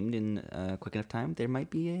redeemed in a quick enough time, there might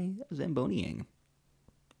be a Zamboniing.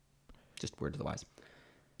 Just word to the wise.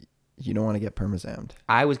 You don't want to get permazammed.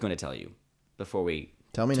 I was going to tell you before we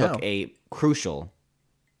Tell me took now. a crucial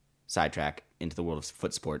sidetrack into the world of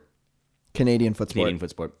foot sport. Canadian foot sport. Canadian foot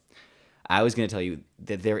sport. I was going to tell you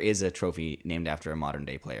that there is a trophy named after a modern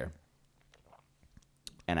day player.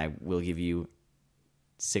 And I will give you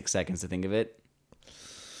 6 seconds to think of it.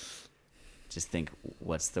 Just think,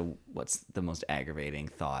 what's the most aggravating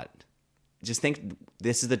thought? Just think,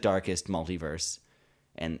 this is the darkest multiverse,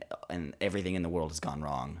 and everything in the world has gone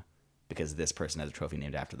wrong because this person has a trophy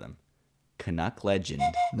named after them. Canuck legend.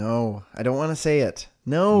 No, I don't want to say it.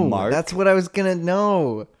 No, Mark that's what I was going to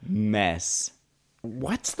know. Mess.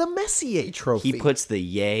 What's the Messier trophy? He puts the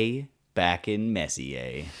yay back in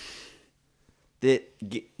Messier.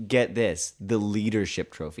 Get this, the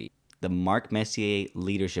leadership trophy. The Mark Messier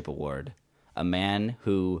Leadership Award. A man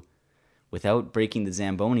who without breaking the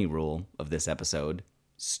Zamboni rule of this episode,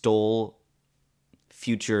 stole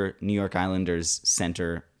future New York Islanders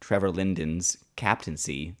center Trevor Linden's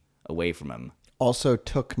captaincy away from him. Also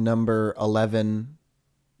took number 11.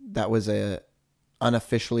 That was a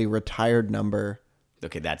unofficially retired number.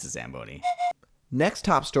 Okay, that's a Zamboni. Next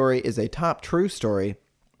top story is a top true story.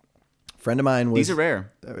 Friend of mine was... These are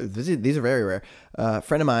rare. These are very rare.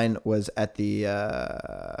 Friend of mine was at the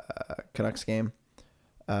Canucks game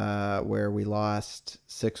where we lost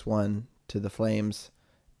 6-1 to the Flames.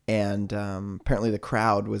 And apparently the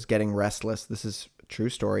crowd was getting restless. This is a true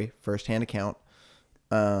story, first-hand account.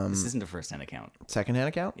 This isn't a first-hand account. Second-hand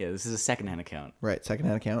account? Yeah, this is a second-hand account. Right,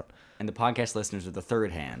 second-hand account. And the podcast listeners are the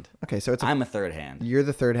third hand. Okay, so I'm a third hand. You're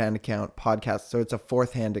the third-hand account podcast, so it's a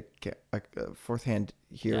fourth-hand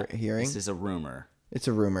hearing. This is a rumor. It's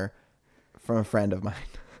a rumor from a friend of mine.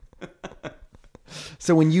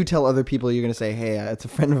 So when you tell other people, you're going to say, hey, it's a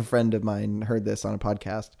friend of mine heard this on a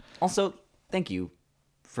podcast. Also, thank you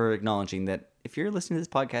for acknowledging that if you're listening to this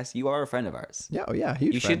podcast, you are a friend of ours. Yeah, oh yeah,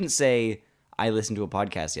 huge You friend. shouldn't say, I listened to a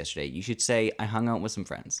podcast yesterday. You should say, I hung out with some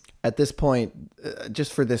friends. At this point,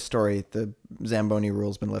 just for this story, the Zamboni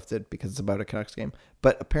rule's been lifted because it's about a Canucks game.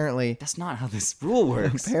 But apparently... That's not how this rule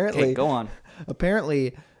works. Apparently... Okay, go on.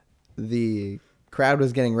 Apparently, the crowd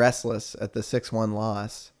was getting restless at the 6-1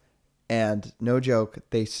 loss. And no joke,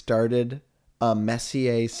 they started a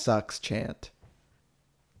Messier sucks chant.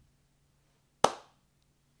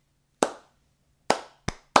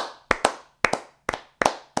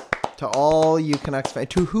 To all you Canucks fans,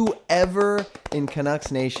 to whoever in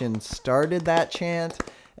Canucks Nation started that chant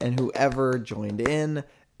and whoever joined in,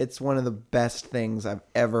 it's one of the best things I've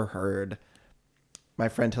ever heard. My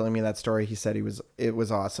friend telling me that story, he said it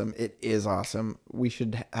was awesome. It is awesome. We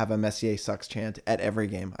should have a Messier sucks chant at every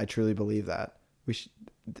game. I truly believe that.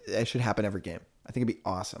 It should happen every game. I think it'd be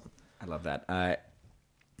awesome. I love that.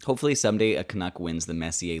 Hopefully someday a Canuck wins the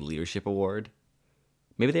Messier Leadership Award.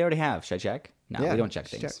 Maybe they already have. Should I check? No, Yeah, we don't check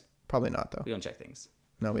check. things. Probably not, though. We don't check things.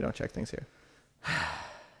 No, we don't check things here.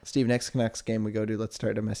 Steve, next Canucks game we go to, let's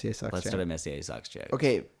start a Messier sucks Let's chant. start a Messier Sox check.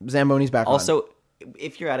 Okay, Zamboni's back on. Also,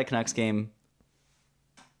 if you're at a Canucks game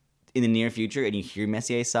in the near future and you hear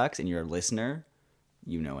Messier sucks and you're a listener,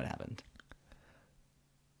 you know what happened.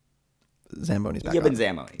 Zamboni's back You've on. been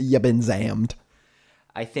Zamboni. You've been zammed.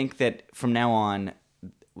 I think that from now on,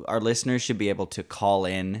 our listeners should be able to call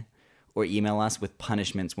in or email us with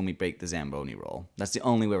punishments when we break the Zamboni rule. That's the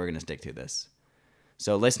only way we're going to stick to this.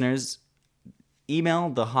 So listeners, email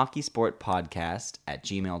the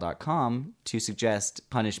hockeysportpodcast@gmail.com to suggest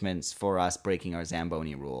punishments for us breaking our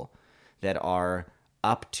Zamboni rule that are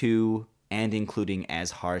up to and including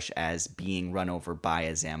as harsh as being run over by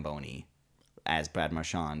a Zamboni, as Brad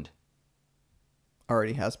Marchand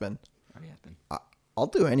Already has been. already has been. I'll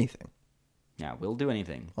do anything. Yeah, we'll do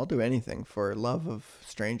anything. I'll do anything for love of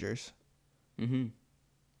strangers. Mm-hmm.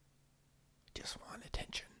 Just want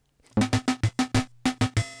attention.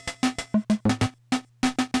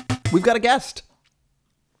 We've got a guest.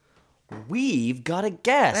 We've got a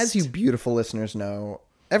guest. As you beautiful listeners know,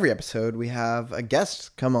 every episode we have a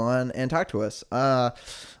guest come on and talk to us.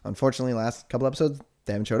 Unfortunately, last couple episodes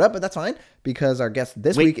they haven't showed up, but that's fine because our guest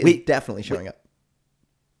this week is definitely showing up.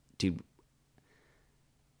 Dude,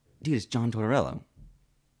 it's John Tortorello.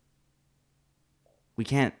 We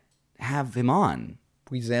can't have him on.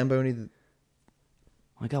 We Zamboni. Oh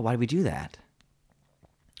my God, why did we do that?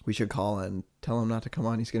 We should call and tell him not to come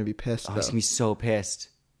on. He's going to be pissed. Oh, he's going to be so pissed.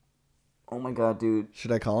 Oh my God, dude.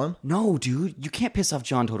 Should I call him? No, dude. You can't piss off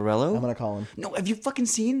John Tortorello. I'm going to call him. No, have you fucking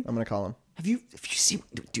seen? I'm going to call him. Have you seen?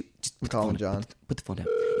 Dude, just put the Call phone him, down. John. Put the phone down.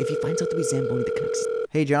 If he finds out that we Zamboni the Canucks.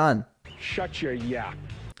 Hey, John. Shut your yap.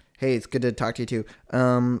 Hey, it's good to talk to you too.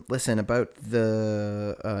 Listen, about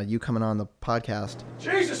the you coming on the podcast.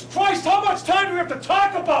 Jesus Christ, how much time do we have to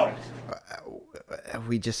talk about it?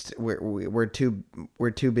 We're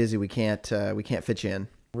too busy. We can't fit you in.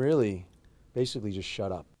 Really? Basically, just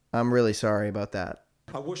shut up. I'm really sorry about that.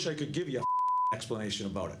 I wish I could give you a explanation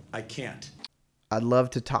about it. I can't. I'd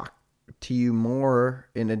love to talk to you more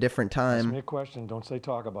in a different Ask me time. a question. Don't say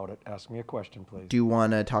talk about it. Ask me a question, please. Do you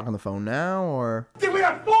want to talk on the phone now or? We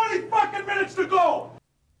have 40 fucking minutes to go!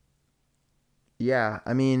 Yeah,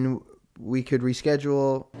 I mean, we could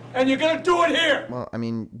reschedule. And you're gonna do it here! Well, I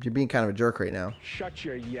mean, you're being kind of a jerk right now. Shut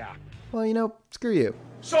your yap. Well, screw you.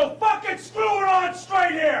 So fucking screw it on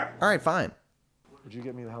straight here! All right, fine. Would you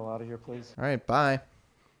get me the hell out of here, please? All right, bye.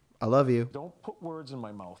 I love you. Don't put words in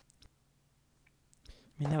my mouth.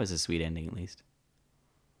 I mean, that was a sweet ending, at least.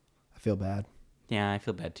 I feel bad. Yeah, I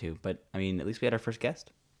feel bad too. But, I mean, at least we had our first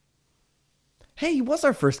guest. Hey, he was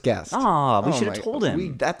our first guest. Aw, we should have my- told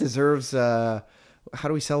him. That deserves... how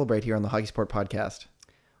do we celebrate here on the Hockey Sport Podcast?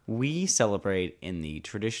 We celebrate in the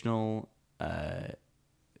traditional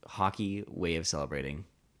hockey way of celebrating,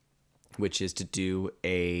 which is to do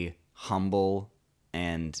a humble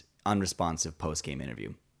and unresponsive post-game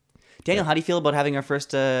interview. Daniel, how do you feel about having our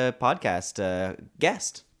first podcast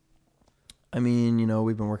guest? I mean, you know,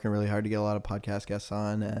 we've been working really hard to get a lot of podcast guests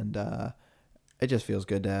on, and it just feels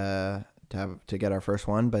good to get our first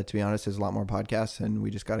one. But to be honest, there's a lot more podcasts, and we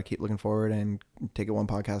just got to keep looking forward and take it one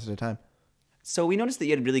podcast at a time. So we noticed that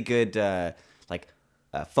you had really good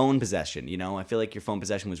phone possession. You know, I feel like your phone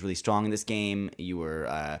possession was really strong in this game. You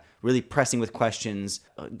were really pressing with questions,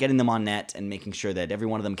 getting them on net, and making sure that every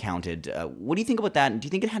one of them counted. What do you think about that? And do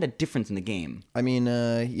you think it had a difference in the game? I mean,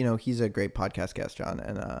 you know, he's a great podcast guest, John,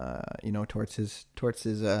 and you know, Torts is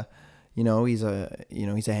you know, he's a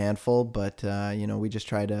handful, but you know, we just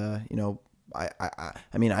try to, you know, I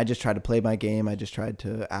mean, I just tried to play my game. I just tried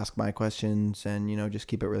to ask my questions, and you know, just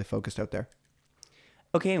keep it really focused out there.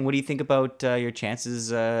 Okay, and what do you think about your chances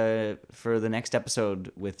for the next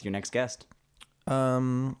episode with your next guest?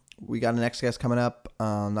 We got a next guest coming up.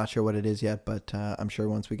 Not sure what it is yet, but I'm sure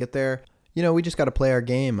once we get there, you know, we just got to play our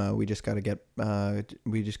game. We just got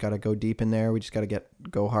to go deep in there. We just got to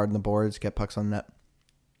go hard on the boards, get pucks on the net.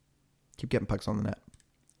 Keep getting pucks on the net.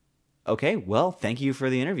 Okay, well, thank you for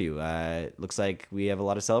the interview. Looks like we have a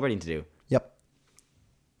lot of celebrating to do. Yep.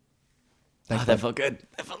 Oh, that felt good.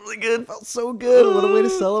 That felt really good. Felt so good. What a way to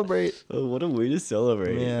celebrate. Oh, what a way to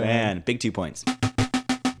celebrate. Yeah. Man, big 2 points.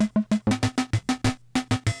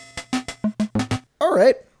 All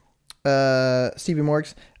right. Stevie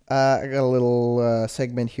Morgs. I got a little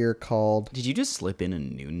segment here called Did you just slip in a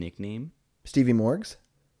new nickname? Stevie Morgs.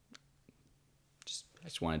 I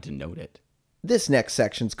just wanted to note it. This next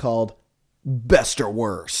section's called Best or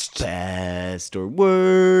Worst. Best or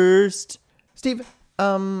worst? Steve,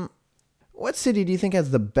 what city do you think has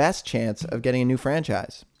the best chance of getting a new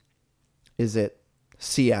franchise? Is it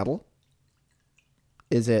Seattle?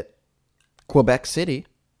 Is it Quebec City?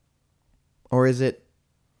 Or is it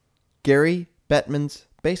Gary Bettman's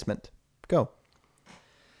basement? Go.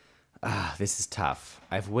 This is tough.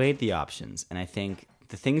 I've weighed the options, and I think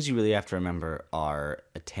the things you really have to remember are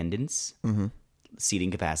attendance,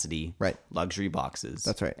 seating capacity, Right. luxury boxes.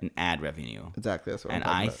 That's right. And ad revenue. Exactly. That's what And I'm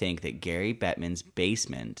talking I about. think that Gary Bettman's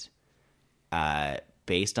basement,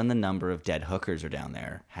 based on the number of dead hookers are down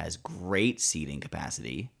there, has great seating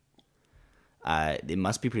capacity. It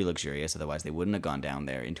must be pretty luxurious, otherwise they wouldn't have gone down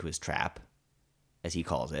there into his trap, as he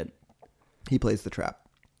calls it. He plays the trap.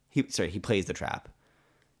 He plays the trap.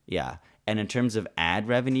 Yeah. And in terms of ad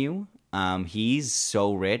revenue, he's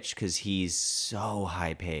so rich because he's so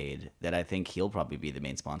high paid that I think he'll probably be the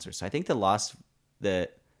main sponsor. So I think the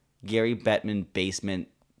Gary Bettman basement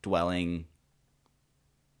dwelling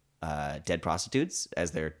dead prostitutes,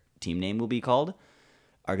 as their team name will be called,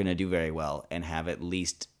 are going to do very well and have at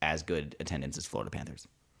least as good attendance as Florida Panthers.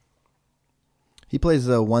 He plays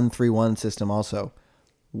the 1-3-1 system also.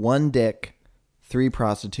 1 dick, 3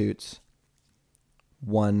 prostitutes,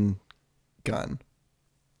 1 gun.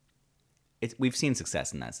 We've seen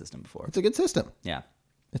success in that system before. It's a good system. Yeah.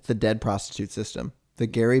 It's the dead prostitute system. The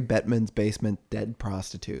Gary Bettman's basement dead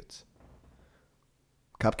prostitutes.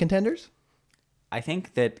 Cup contenders? I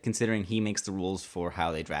think that considering he makes the rules for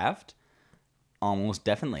how they draft, almost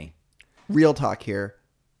definitely. Real talk here.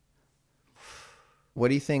 What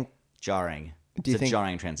do you think? Jarring. Do you It's a think-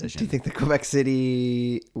 jarring transition. Do you think the Quebec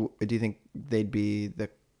City, do you think they'd be the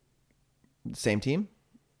same team?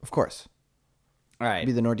 Of course. All right.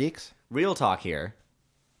 Be the Nordiques? Real talk here.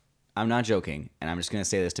 I'm not joking, and I'm just going to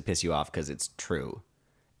say this to piss you off because it's true.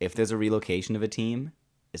 If there's a relocation of a team,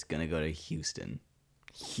 it's going to go to Houston.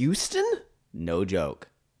 Houston? No joke.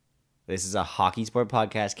 This is a hockey sport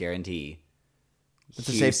podcast guarantee. It's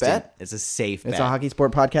a safe bet? It's a safe bet. It's a Hockey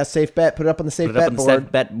Sport Podcast safe bet. Put it up on the safe Put it up bet on the board.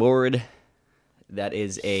 safe bet board. That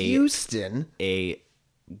is Houston? a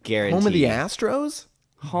guarantee. Home of the Astros?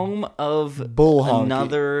 Home of Bull honky.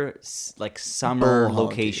 another summer Bull honky.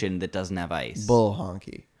 location that doesn't have ice. Bull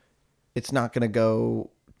honky. It's not going to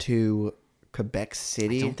go to Quebec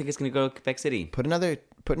City. I don't think it's going to go to Quebec City. Put another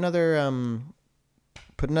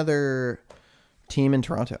team in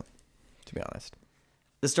Toronto, to be honest.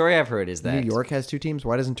 The story I've heard is that New York has 2 teams.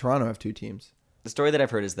 Why doesn't Toronto have 2 teams? the story that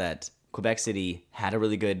I've heard is that Quebec City had a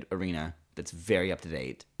really good arena that's very up to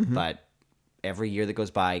date, but every year that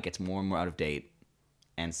goes by, it gets more and more out of date.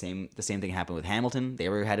 And the same thing happened with Hamilton. They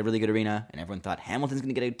had a really good arena, and everyone thought Hamilton's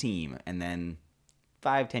going to get a team. And then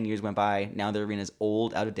 5-10 years went by. Now their arena's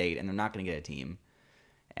old, out of date, and they're not going to get a team.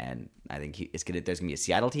 And I think there's going to be a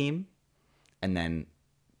Seattle team, and then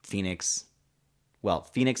Phoenix. Well,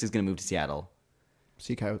 Phoenix is going to move to Seattle.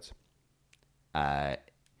 Seacoats. You're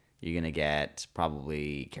going to get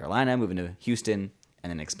probably Carolina moving to Houston, and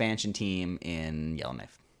then an expansion team in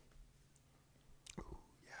Yellowknife.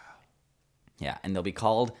 Yeah, and they'll be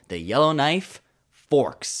called the Yellowknife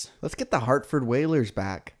Forks. Let's get the Hartford Whalers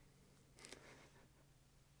back.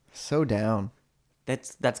 So down.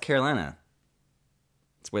 That's Carolina.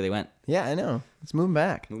 That's where they went. Yeah, I know. Let's move them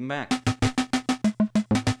back. Moving back.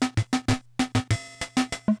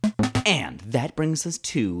 And that brings us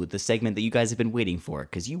to the segment that you guys have been waiting for,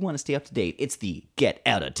 because you want to stay up to date. It's the Get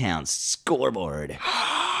Out of Town scoreboard.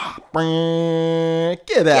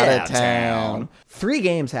 Get out of town. 3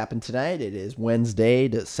 games happened tonight. It is Wednesday,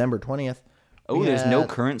 December 20th. Oh, there's no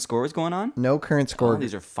current scores going on? No current score. Oh,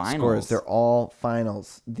 these are finals. Scores. They're all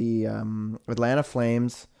finals. The Atlanta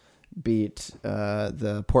Flames beat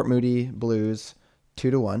the Port Moody Blues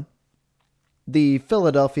 2-1. The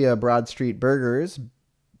Philadelphia Broad Street Burgers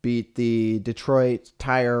beat the Detroit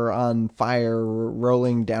Tire on Fire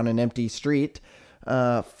rolling down an empty street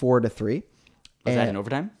 4-3. Was that in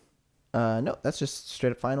overtime? No, that's just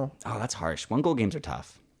straight up final. Oh, that's harsh. 1-goal games are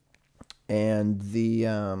tough. And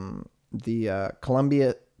the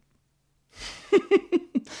Columbia.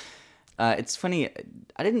 It's funny.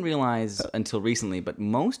 I didn't realize until recently, but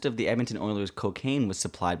most of the Edmonton Oilers cocaine was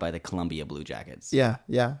supplied by the Columbia Blue Jackets. Yeah.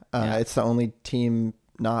 It's the only team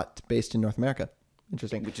not based in North America.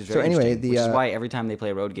 Interesting. Which is very interesting. Which is the why every time they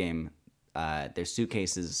play a road game, their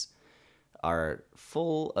suitcases are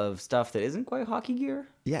full of stuff that isn't quite hockey gear.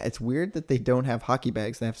 yeah, it's weird that they don't have hockey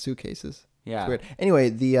bags. They have suitcases. Yeah. It's weird. Anyway,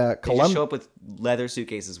 the They just show up with leather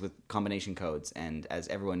suitcases with combination codes, and as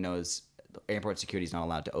everyone knows, airport security is not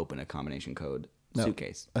allowed to open a combination code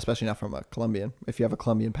suitcase. especially not from a Colombian. If you have a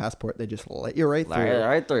Colombian passport, they just let you right through.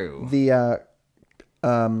 Right through. The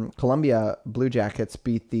Columbia Blue Jackets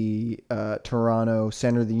beat the Toronto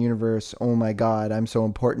Center of the Universe. Oh my God, I'm so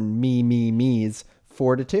important. Me's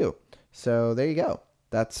 4-2. So there you go.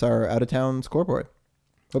 That's our out of town scoreboard.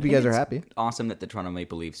 Hope you guys are happy. Awesome that the Toronto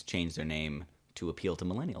Maple Leafs changed their name to appeal to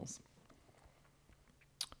millennials.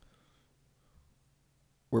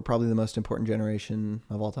 We're probably the most important generation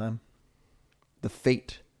of all time. The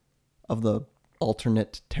fate of the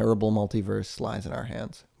alternate terrible multiverse lies in our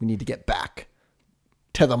hands. We need to get back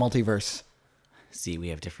to the multiverse. See, we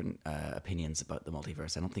have different opinions about the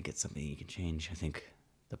multiverse. I don't think it's something you can change. I think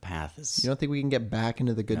the path is... You don't think we can get back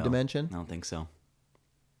into the good No, dimension? I don't think so.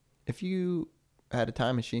 If you had a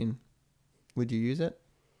time machine, would you use it?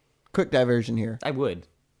 Quick diversion here. I would.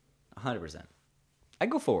 100%. I'd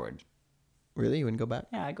go forward. Really? You wouldn't go back?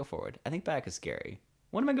 Yeah, I'd go forward. I think back is scary.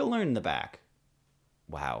 What am I going to learn in the back?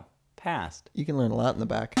 Wow. Past. You can learn a lot in the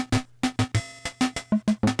back.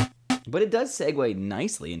 But it does segue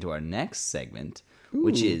nicely into our next segment,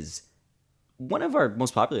 which is one of our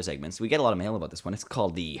most popular segments. We get a lot of mail about this one. It's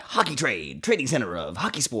called the Hockey Trade, Trading Center of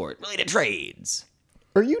Hockey Sport Related Trades.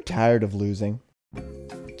 Are you tired of losing?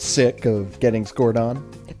 Sick of getting scored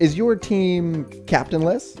on? Is your team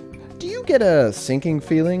captainless? Do you get a sinking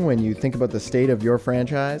feeling when you think about the state of your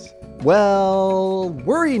franchise? Well,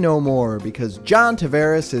 worry no more, because John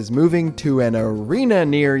Tavares is moving to an arena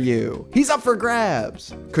near you. He's up for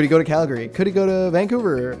grabs. Could he go to Calgary? Could he go to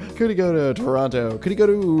Vancouver? Could he go to Toronto? Could he go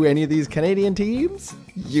to any of these Canadian teams?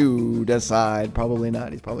 You decide. Probably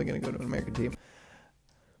not. He's probably going to go to an American team.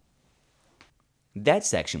 That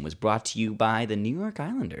section was brought to you by the New York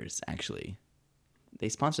Islanders, actually. They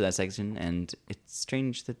sponsored that section, and it's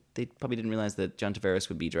strange that they probably didn't realize that John Tavares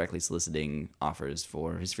would be directly soliciting offers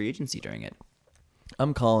for his free agency during it.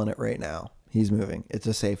 I'm calling it right now. He's moving. It's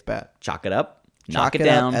a safe bet. Chalk it up, knock Chalk it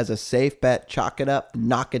down. up as a safe bet. Chalk it up,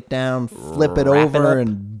 knock it down, flip it Wrap it over, up,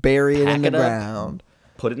 and bury it in pack the it up. ground.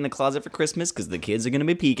 Put it in the closet for Christmas because the kids are going to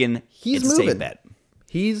be peeking. He's it's moving. a safe bet.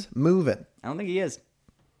 He's moving. I don't think he is.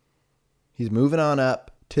 He's moving on up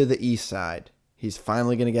to the east side. He's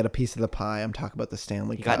finally going to get a piece of the pie. I'm talking about the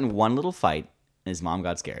Stanley He Cup. got in one little fight, and his mom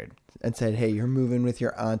got scared. And said, hey, you're moving with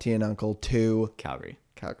your auntie and uncle to Calgary.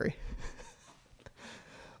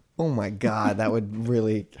 Oh my God, that would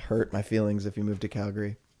really hurt my feelings if you moved to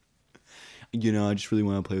Calgary. You know, I just really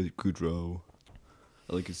want to play with Goudreau.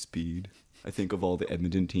 I like his speed. I think of all the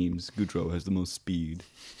Edmonton teams, Goudreau has the most speed.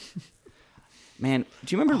 Man,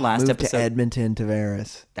 do you remember last Move episode? to Edmonton,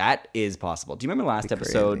 Tavares. That is possible. Do you remember last Be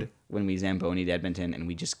episode crazy. when we Zamboni'd Edmonton and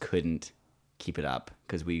we just couldn't keep it up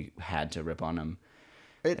because we had to rip on them?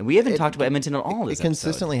 And we haven't talked about Edmonton at all this It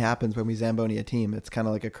consistently happens when we Zamboni a team. It's kind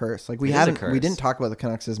of like a curse. Like we It is a haven't, curse. we didn't talk about the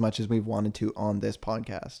Canucks as much as we've wanted to on this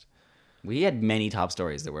podcast. We had many top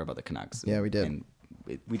stories that were about the Canucks. Yeah, we did. And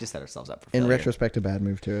we just set ourselves up for In failure. retrospect, a bad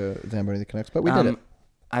move to Zamboni the Canucks, but we did it.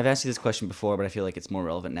 I've asked you this question before, but I feel like it's more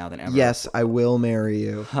relevant now than ever. Yes, I will marry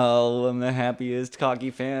you. Oh, I'm the happiest hockey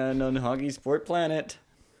fan on Hockey Sport Planet.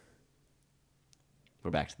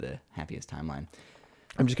 We're back to the happiest timeline.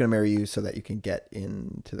 I'm just going to marry you so that you can get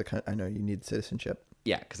into the... I know you need citizenship.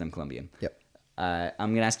 Yeah, because I'm Colombian. Yep. I'm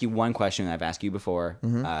going to ask you one question that I've asked you before.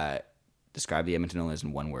 Mm-hmm. Describe the Edmonton Oilers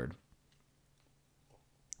in one word.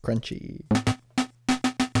 Crunchy.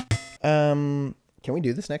 Can we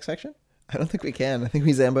do this next section? I don't think we can. I think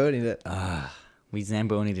we Zambonied it. We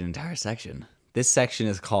Zambonied an entire section. This section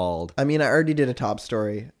is called... I mean, I already did a top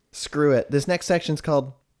story. Screw it. This next section's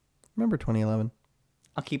called Remember 2011.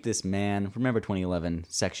 I'll keep this Remember 2011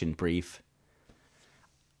 section brief.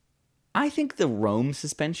 I think the Rome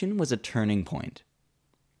suspension was a turning point.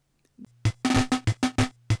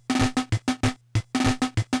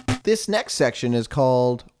 This next section is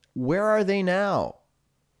called Where Are They Now?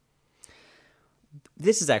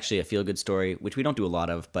 This is actually a feel-good story, which we don't do a lot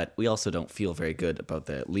of, but we also don't feel very good about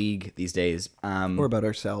the league these days. Or about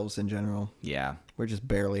ourselves in general. Yeah. We're just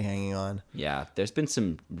barely hanging on. Yeah, there's been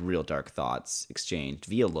some real dark thoughts exchanged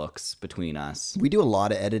via looks between us. We do a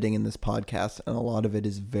lot of editing in this podcast, and a lot of it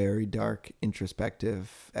is very dark,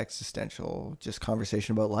 introspective, existential, just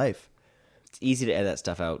conversation about life. It's easy to edit that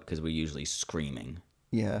stuff out because we're usually screaming.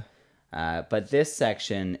 Yeah. But this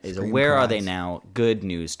section is a Scream Where Are cries. They Now? Good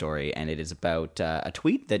news story, and it is about a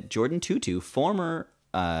tweet that Jordan Tutu, former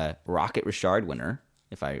Rocket Richard winner,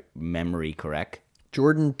 if I memory correct.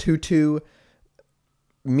 Jordan Tutu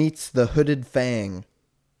meets the Hooded Fang.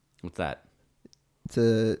 What's that? It's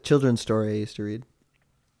a children's story I used to read.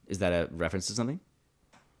 Is that a reference to something?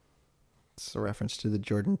 It's a reference to the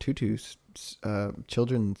Jordan Tutu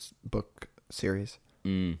children's book series.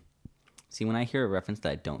 See, when I hear a reference that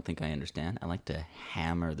I don't think I understand, I like to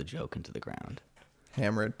hammer the joke into the ground.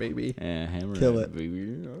 Hammer it, baby. Yeah, hammer Kill it.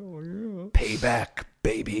 baby. Oh, yeah. Payback,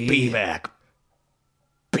 baby. Payback,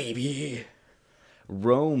 baby.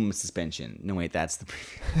 Rome suspension. No, wait, that's the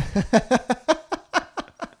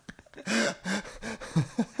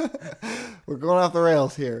We're going off the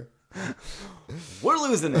rails here. We're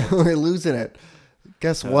losing it. We're losing it.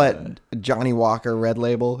 Guess what, Johnny Walker, Red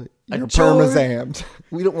Label? You're George- perma-zammed.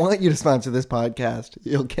 We don't want you to sponsor this podcast.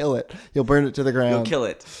 You'll kill it. You'll burn it to the ground. You'll kill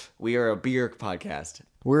it. We are a beer podcast.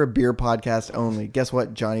 We're a beer podcast only. Guess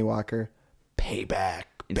what, Johnny Walker? Payback,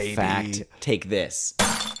 In baby. fact, take this.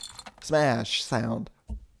 Smash sound.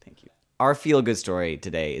 Thank you. Our feel-good story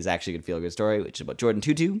today is actually a good feel-good story, which is about Jordan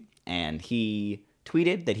Tutu, and he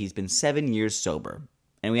tweeted that he's been 7 years sober.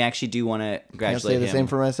 And we actually do want to Can't congratulate say the him. same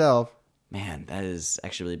for myself. Man, that is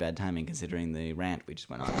actually really bad timing considering the rant we just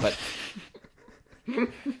went on.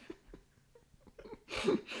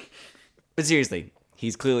 But seriously,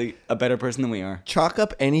 he's clearly a better person than we are. Chalk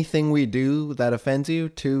up anything we do that offends you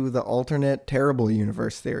to the alternate terrible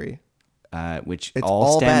universe theory. Which It's all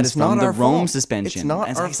all stems bad. It's from not the our Rome fault. suspension. It's not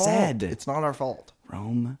as our I fault. said. It's not our fault.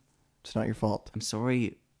 Rome. It's not your fault. I'm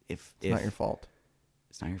sorry if It's not your fault.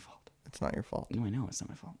 It's not your fault. It's not your fault. No, I know it's not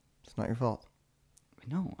my fault. It's not your fault.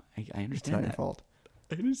 No, I understand It's not that. your fault.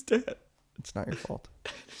 I understand. It's not your fault.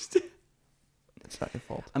 understand. It's not your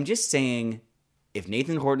fault. I'm just saying, if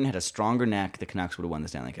Nathan Horton had a stronger neck, the Canucks would have won the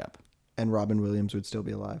Stanley Cup. And Robin Williams would still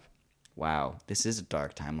be alive. Wow, this is a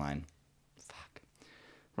dark timeline. Fuck.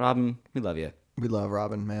 Robin, we love you. We love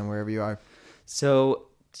Robin, man, wherever you are. So,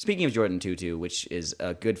 speaking of Jordan Tutu, which is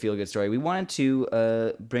a good feel-good story, we wanted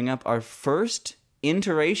to bring up our first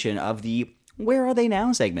iteration of the Where Are They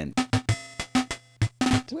Now segment.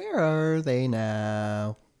 Where are they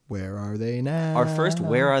now? Where are they now? Our first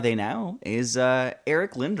Where Are They Now is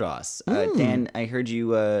Eric Lindros. Dan, I heard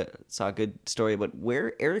you saw a good story about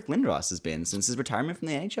where Eric Lindros has been since his retirement from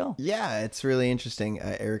the NHL. Yeah, it's really interesting.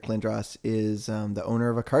 Eric Lindros is the owner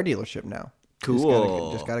of a car dealership now.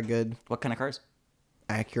 Cool. Just got a good What kind of cars?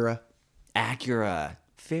 Acura. Acura.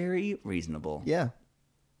 Very reasonable. Yeah.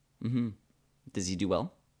 Does he do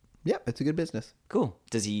well? Yeah, it's a good business. Cool.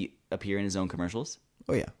 Does he appear in his own commercials?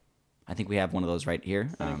 Oh, yeah. I think we have one of those right here.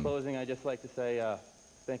 In closing, I'd just like to say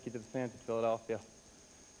thank you to the fans of Philadelphia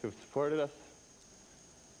who've supported us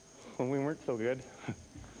when we weren't so good.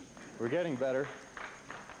 We're getting better,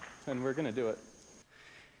 and we're going to do it.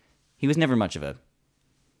 He was never much of a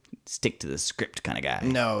stick to the script kind of guy.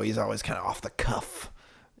 No, he's always kind of off the cuff.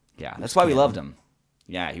 Yeah, that's why we loved him.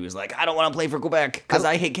 Yeah, he was like, I don't want to play for Quebec because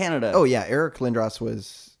I hate Canada. Oh, yeah. Eric Lindros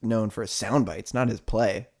was known for his sound bites, not his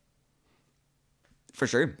play. For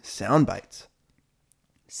sure. Sound bites.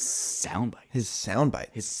 Soundbite. His sound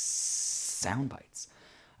bites. His sound bites.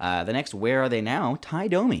 The next Where Are They Now? Ty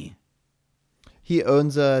Domi. He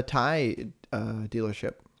owns a Thai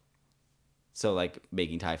dealership. So like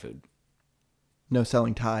making Thai food. No,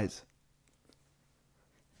 selling ties.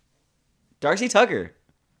 Darcy Tucker.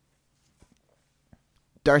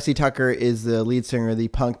 Darcy Tucker is the lead singer of the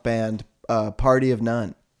punk band Party of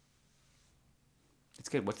None. It's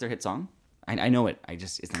good. What's their hit song? I know it.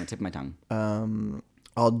 It's on the tip of my tongue.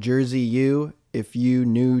 I'll Jersey you if you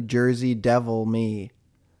New Jersey Devil me.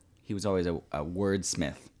 He was always a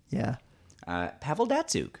wordsmith. Yeah. Pavel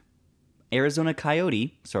Datsyuk,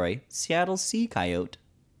 Seattle Sea Coyote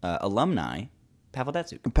alumni. Pavel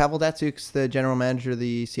Datsyuk. Pavel Datsyuk's the general manager of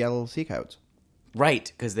the Seattle Sea Coyotes.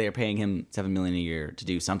 Right, because they're paying him $7 million a year to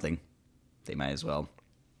do something. They might as well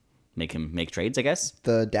make him make trades, I guess.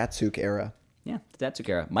 The Datsyuk era. Yeah, the Datsyuk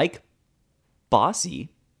era. Mike Bossy.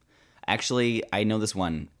 Actually, I know this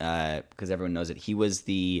one because everyone knows it. He was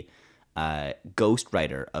the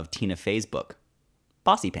ghostwriter of Tina Fey's book,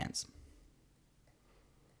 Bossy Pants.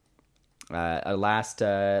 Our last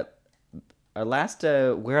Where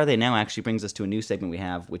Are They Now actually brings us to a new segment we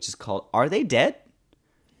have, which is called Are They Dead?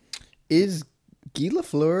 Is Guy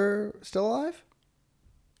Lafleur still alive?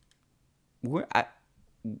 We're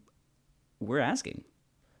asking.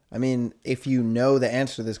 I mean, if you know the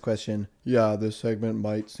answer to this question, yeah, this segment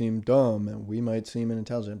might seem dumb and we might seem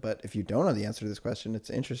unintelligent. But if you don't know the answer to this question, it's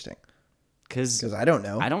interesting. Because I don't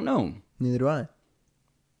know. I don't know. Neither do I.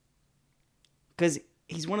 Because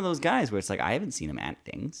he's one of those guys where it's like, I haven't seen him at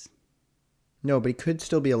things. No, but he could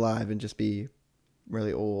still be alive and just be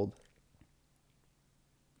really old.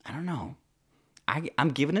 I don't know. I'm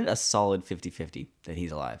giving it a solid 50-50 that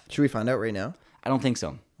he's alive. Should we find out right now? I don't think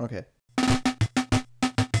so. Okay.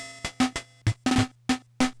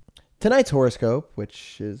 Tonight's horoscope,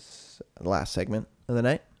 which is the last segment of the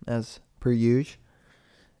night, as per usual,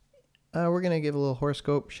 we're going to give a little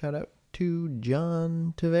horoscope shout out to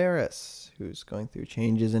John Tavares, who's going through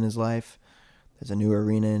changes in his life. There's a new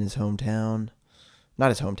arena in his hometown. Not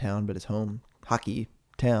his hometown, but his home hockey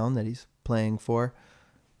town that he's playing for.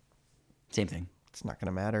 Same thing. It's not going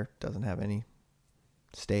to matter. Doesn't have any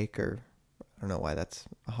stake, or I don't know why that's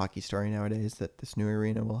a hockey story nowadays, that this new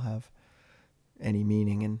arena will have any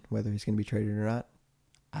meaning in whether he's going to be traded or not.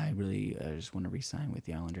 I really just want to re-sign with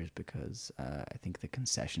the Islanders because I think the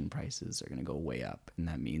concession prices are going to go way up, and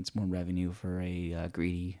that means more revenue for a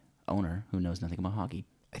greedy owner who knows nothing about hockey.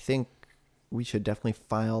 I think we should definitely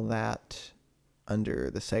file that under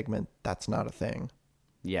the segment That's Not a Thing.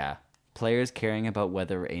 Yeah. Players caring about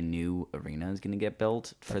whether a new arena is going to get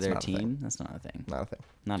built for That's their not a team, thing. that's not a thing. Not a thing.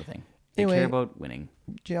 Not a thing. They Anyway, care about winning.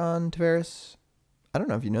 John Tavares, I don't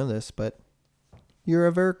know if you know this, but you're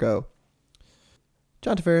a Virgo.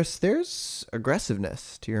 John Tavares, there's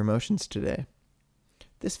aggressiveness to your emotions today.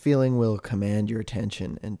 This feeling will command your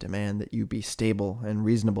attention and demand that you be stable and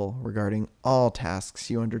reasonable regarding all tasks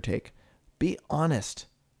you undertake. Be honest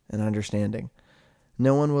and understanding.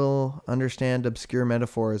 No one will understand obscure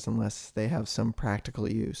metaphors unless they have some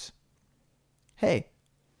practical use. Hey,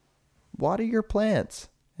 water your plants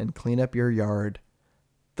and clean up your yard.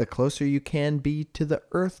 The closer you can be to the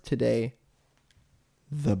earth today,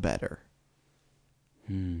 the better.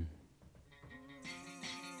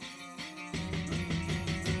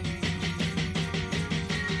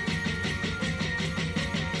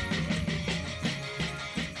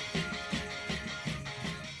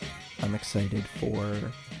 I'm excited for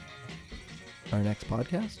our next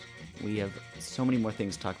podcast. We have so many more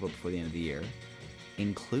things to talk about before the end of the year,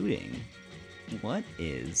 including what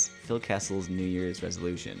is Phil Kessel's New Year's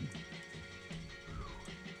resolution?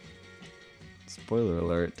 Spoiler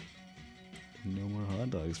alert. No more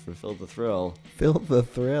hot dogs for Phil the Thrill. Phil the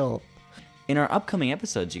Thrill. In our upcoming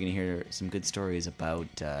episodes, you're going to hear some good stories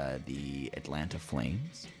about the Atlanta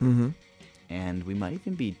Flames. Mm-hmm. And we might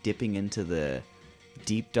even be dipping into the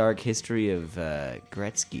deep, dark history of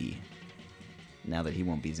Gretzky, now that he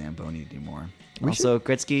won't be Zamboni anymore.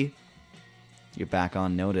 Gretzky, you're back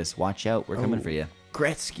on notice. Watch out. We're coming for you.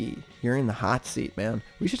 Gretzky, you're in the hot seat, man.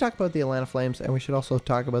 We should talk about the Atlanta Flames, and we should also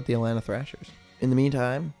talk about the Atlanta Thrashers. In the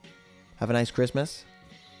meantime, have a nice Christmas.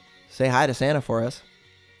 Say hi to Santa for us.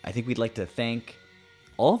 I think we'd like to thank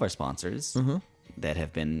all of our sponsors that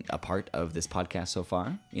have been a part of this podcast so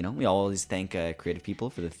far. You know, we always thank creative people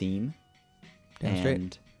for the theme. Damn and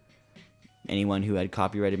straight. anyone who had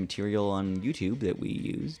copyrighted material on YouTube that we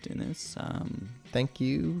used in this. Thank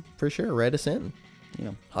you for sure. Write us in. You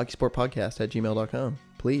know, hockeysportpodcast@gmail.com.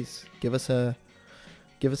 Please give us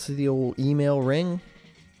the old email ring.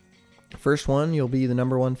 First one, you'll be the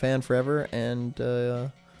number one fan forever, and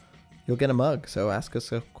you'll get a mug. So ask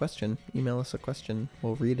us a question. Email us a question.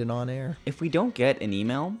 We'll read it on air. If we don't get an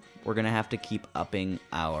email, we're going to have to keep upping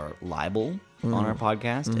our libel on our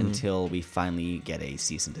podcast until we finally get a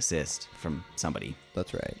cease and desist from somebody.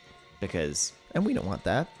 That's right. Because And we don't want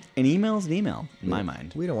that. an email is an email, in my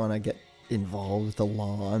mind. We don't want to get involved with the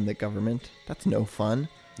law and the government. That's no fun.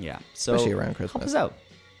 Yeah. So Especially around Christmas. help us out.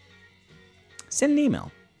 Send an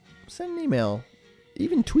email. Send an email.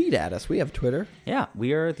 Even tweet at us. We have Twitter. Yeah,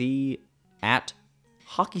 we are the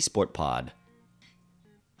 @HockeySportPod.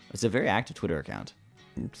 It's a very active Twitter account.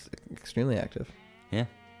 It's extremely active. Yeah.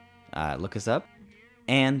 Look us up.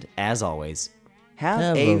 And as always, have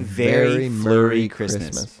Have a a very very flurry Merry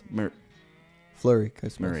Christmas. Flurry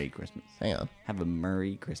Christmas. Merry Christmas. Hang on. Have a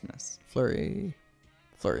Merry Christmas. Flurry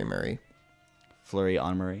Murray. Flurry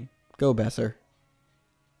on Murray. Go Besser.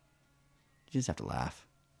 You just have to laugh.